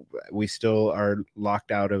 We still are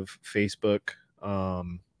locked out of Facebook.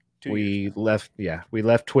 We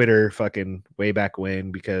left Twitter fucking way back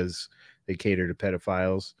when because they cater to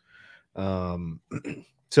pedophiles.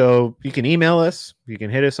 So you can email us, you can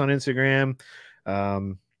hit us on Instagram.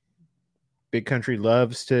 Big Country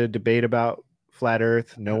loves to debate about flat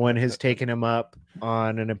earth. No one has taken him up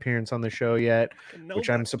on an appearance on the show yet, which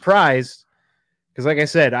I'm surprised because like I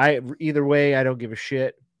said, either way I don't give a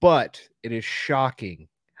shit, but it is shocking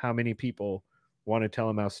how many people want to tell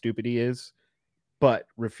him how stupid he is but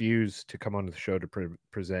refuse to come on the show to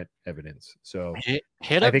present evidence. So hit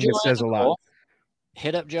I up think it says Nicole. a lot.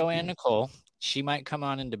 Hit up Joanne Nicole. She might come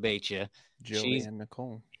on and debate you. Joanne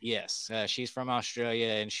Nicole. Yes, she's from Australia,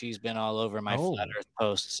 and she's been all over my flat Earth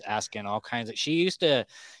posts, asking all kinds of. She used to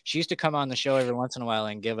come on the show every once in a while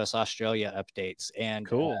and give us Australia updates. And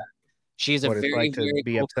cool. She's what a very, it's like to very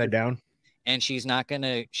be cool upside down. And she's not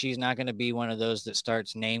gonna be one of those that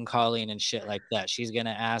starts name calling and shit like that. She's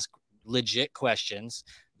gonna ask legit questions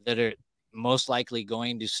that are most likely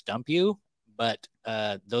going to stump you, but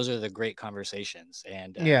those are the great conversations.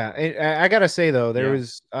 And I gotta say though, there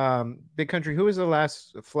was Big Country. Who was the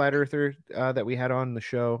last flat earther that we had on the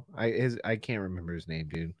show? I can't remember his name,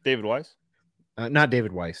 dude. David Weiss? Not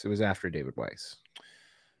David Weiss. It was after David Weiss.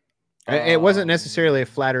 It wasn't necessarily a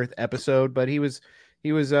flat earth episode, but he was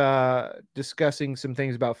discussing some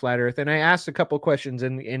things about flat earth, and I asked a couple questions,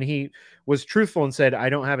 and he was truthful and said, I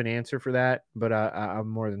don't have an answer for that, but I'm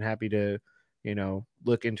more than happy to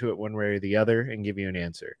look into it one way or the other and give you an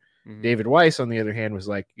answer. Mm-hmm. David Weiss, on the other hand, was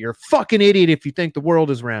like, you're a fucking idiot if you think the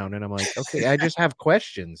world is round. And I'm like, okay, I just have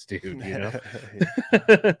questions, dude.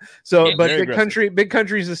 So yeah, but Big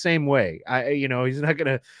Country's the same way. He's not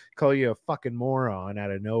gonna call you a fucking moron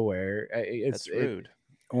out of nowhere. That's rude.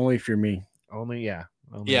 Only if you're me. Only no.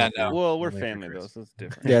 Well, we're family though, so it's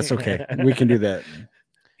different. Yeah, it's okay. We can do that.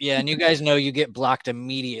 Yeah, and you guys know you get blocked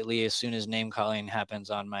immediately as soon as name calling happens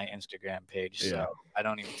on my Instagram page. So I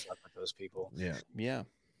don't even fuck with those people. Yeah.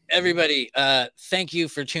 Everybody, thank you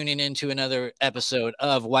for tuning in to another episode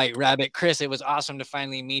of White Rabbit. Chris, it was awesome to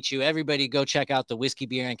finally meet you. Everybody go check out the Whiskey,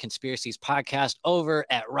 Beer, and Conspiracies podcast over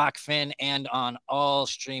at Rockfin and on all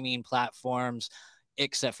streaming platforms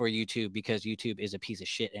except for YouTube, because YouTube is a piece of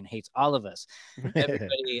shit and hates all of us.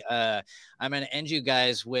 Everybody, I'm going to end you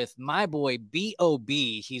guys with my boy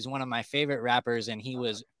B.O.B. He's one of my favorite rappers, and he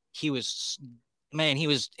was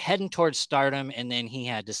heading towards stardom, and then he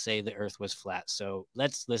had to say the earth was flat. So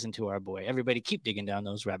let's listen to our boy. Everybody keep digging down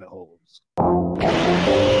those rabbit holes.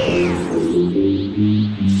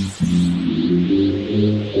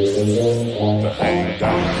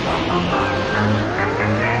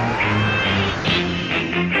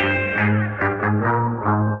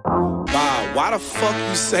 Why the fuck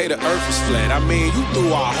you say the earth is flat? I mean, you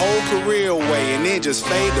threw our whole career away and then just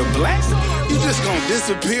fade to black? You just gonna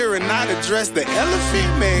disappear and not address the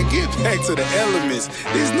elephant? Man, get back to the elements.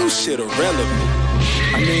 This new shit irrelevant.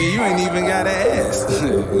 I mean, you ain't even gotta ask.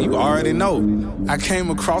 You already know. I came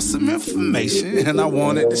across some information and I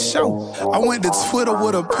wanted to show. I went to Twitter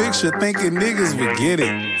with a picture thinking niggas would get it.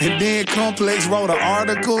 And then Complex wrote an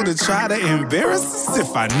article to try to embarrass us.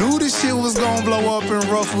 If I knew this shit was gonna blow up and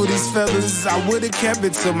ruffle these feathers, I would've kept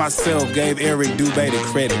it to myself, gave Eric Dubé the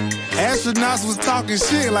credit. Astronauts was talking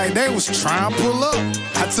shit like they was trying to pull up.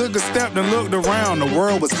 I took a step and looked around, the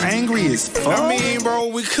world was angry as fuck. I mean, bro,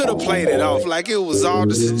 we could've played it off like it was all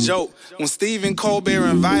just a joke. When Stephen Colbert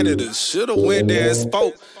invited us, should've went there and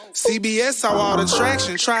spoke. CBS saw all the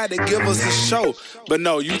traction, tried to give us a show. But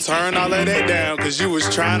no, you turned all of that down cause you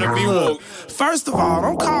was trying to be woke. First of all,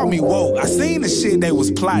 don't call me woke. I seen the shit they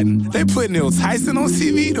was plotting. They put Neil Tyson on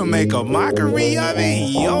TV to make a mockery of it.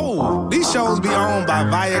 Yo, these shows be owned by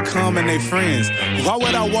Viacom and their friends. Why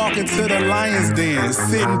would I walk into the Lions Den,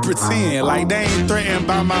 sit and pretend like they ain't threatened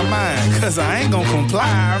by my mind? Cause I ain't gonna comply.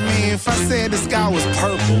 I mean, if I said the sky was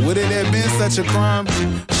purple, would it have been such a crime?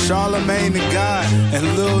 Charlemagne the God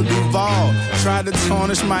and Lil Lil Duval. Tried to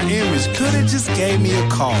tarnish my image, could've just gave me a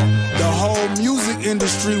call. The whole music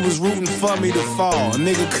industry was rooting for me to fall. A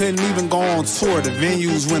nigga couldn't even go on tour, the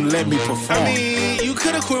venues wouldn't let me perform. I mean, you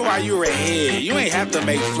could've quit while you were ahead. You ain't have to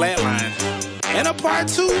make Flatline. And a part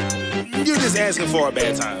 2, you're just asking for a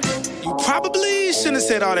bad time. You probably shouldn't have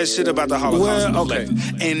said all that shit about the Holocaust. Well, okay.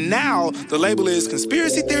 And now the label is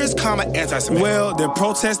conspiracy theorist, anti-Semitic. Well, they're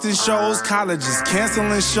protesting shows, colleges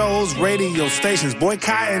canceling shows, radio stations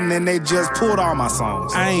boycotting, and they just pulled all my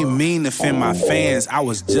songs. I ain't mean to offend my fans. I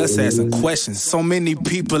was just asking questions. So many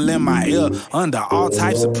people in my ear under all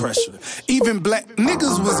types of pressure. Even black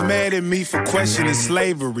niggas was mad at me for questioning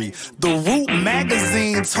slavery. The Root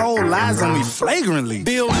magazine told lies on me flagrantly.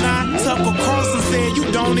 Bill Nye, Tucker Carlson said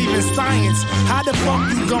you don't even science. How the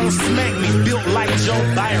fuck you gon' smack me built like Joe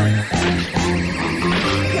Byron?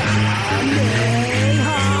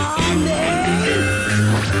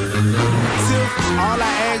 Till all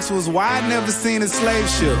I asked was why I never seen a slave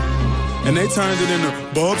ship. And they turned it into,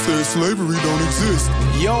 Bob said slavery don't exist.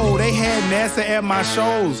 Yo, they had NASA at my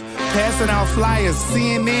shows, passing out flyers.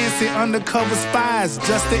 CNN sent undercover spies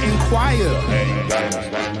just to inquire.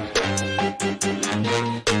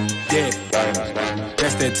 Yeah,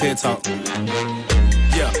 that's that TED Talk.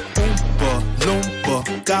 Yeah, Oompa Loompa,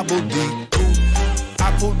 gobbledygook.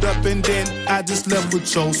 I pulled up and then I just left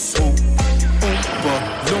with your swoop. Oompa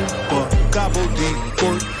Loompa,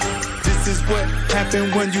 gobbledygook. This is what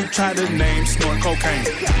happened when you try to name snort cocaine.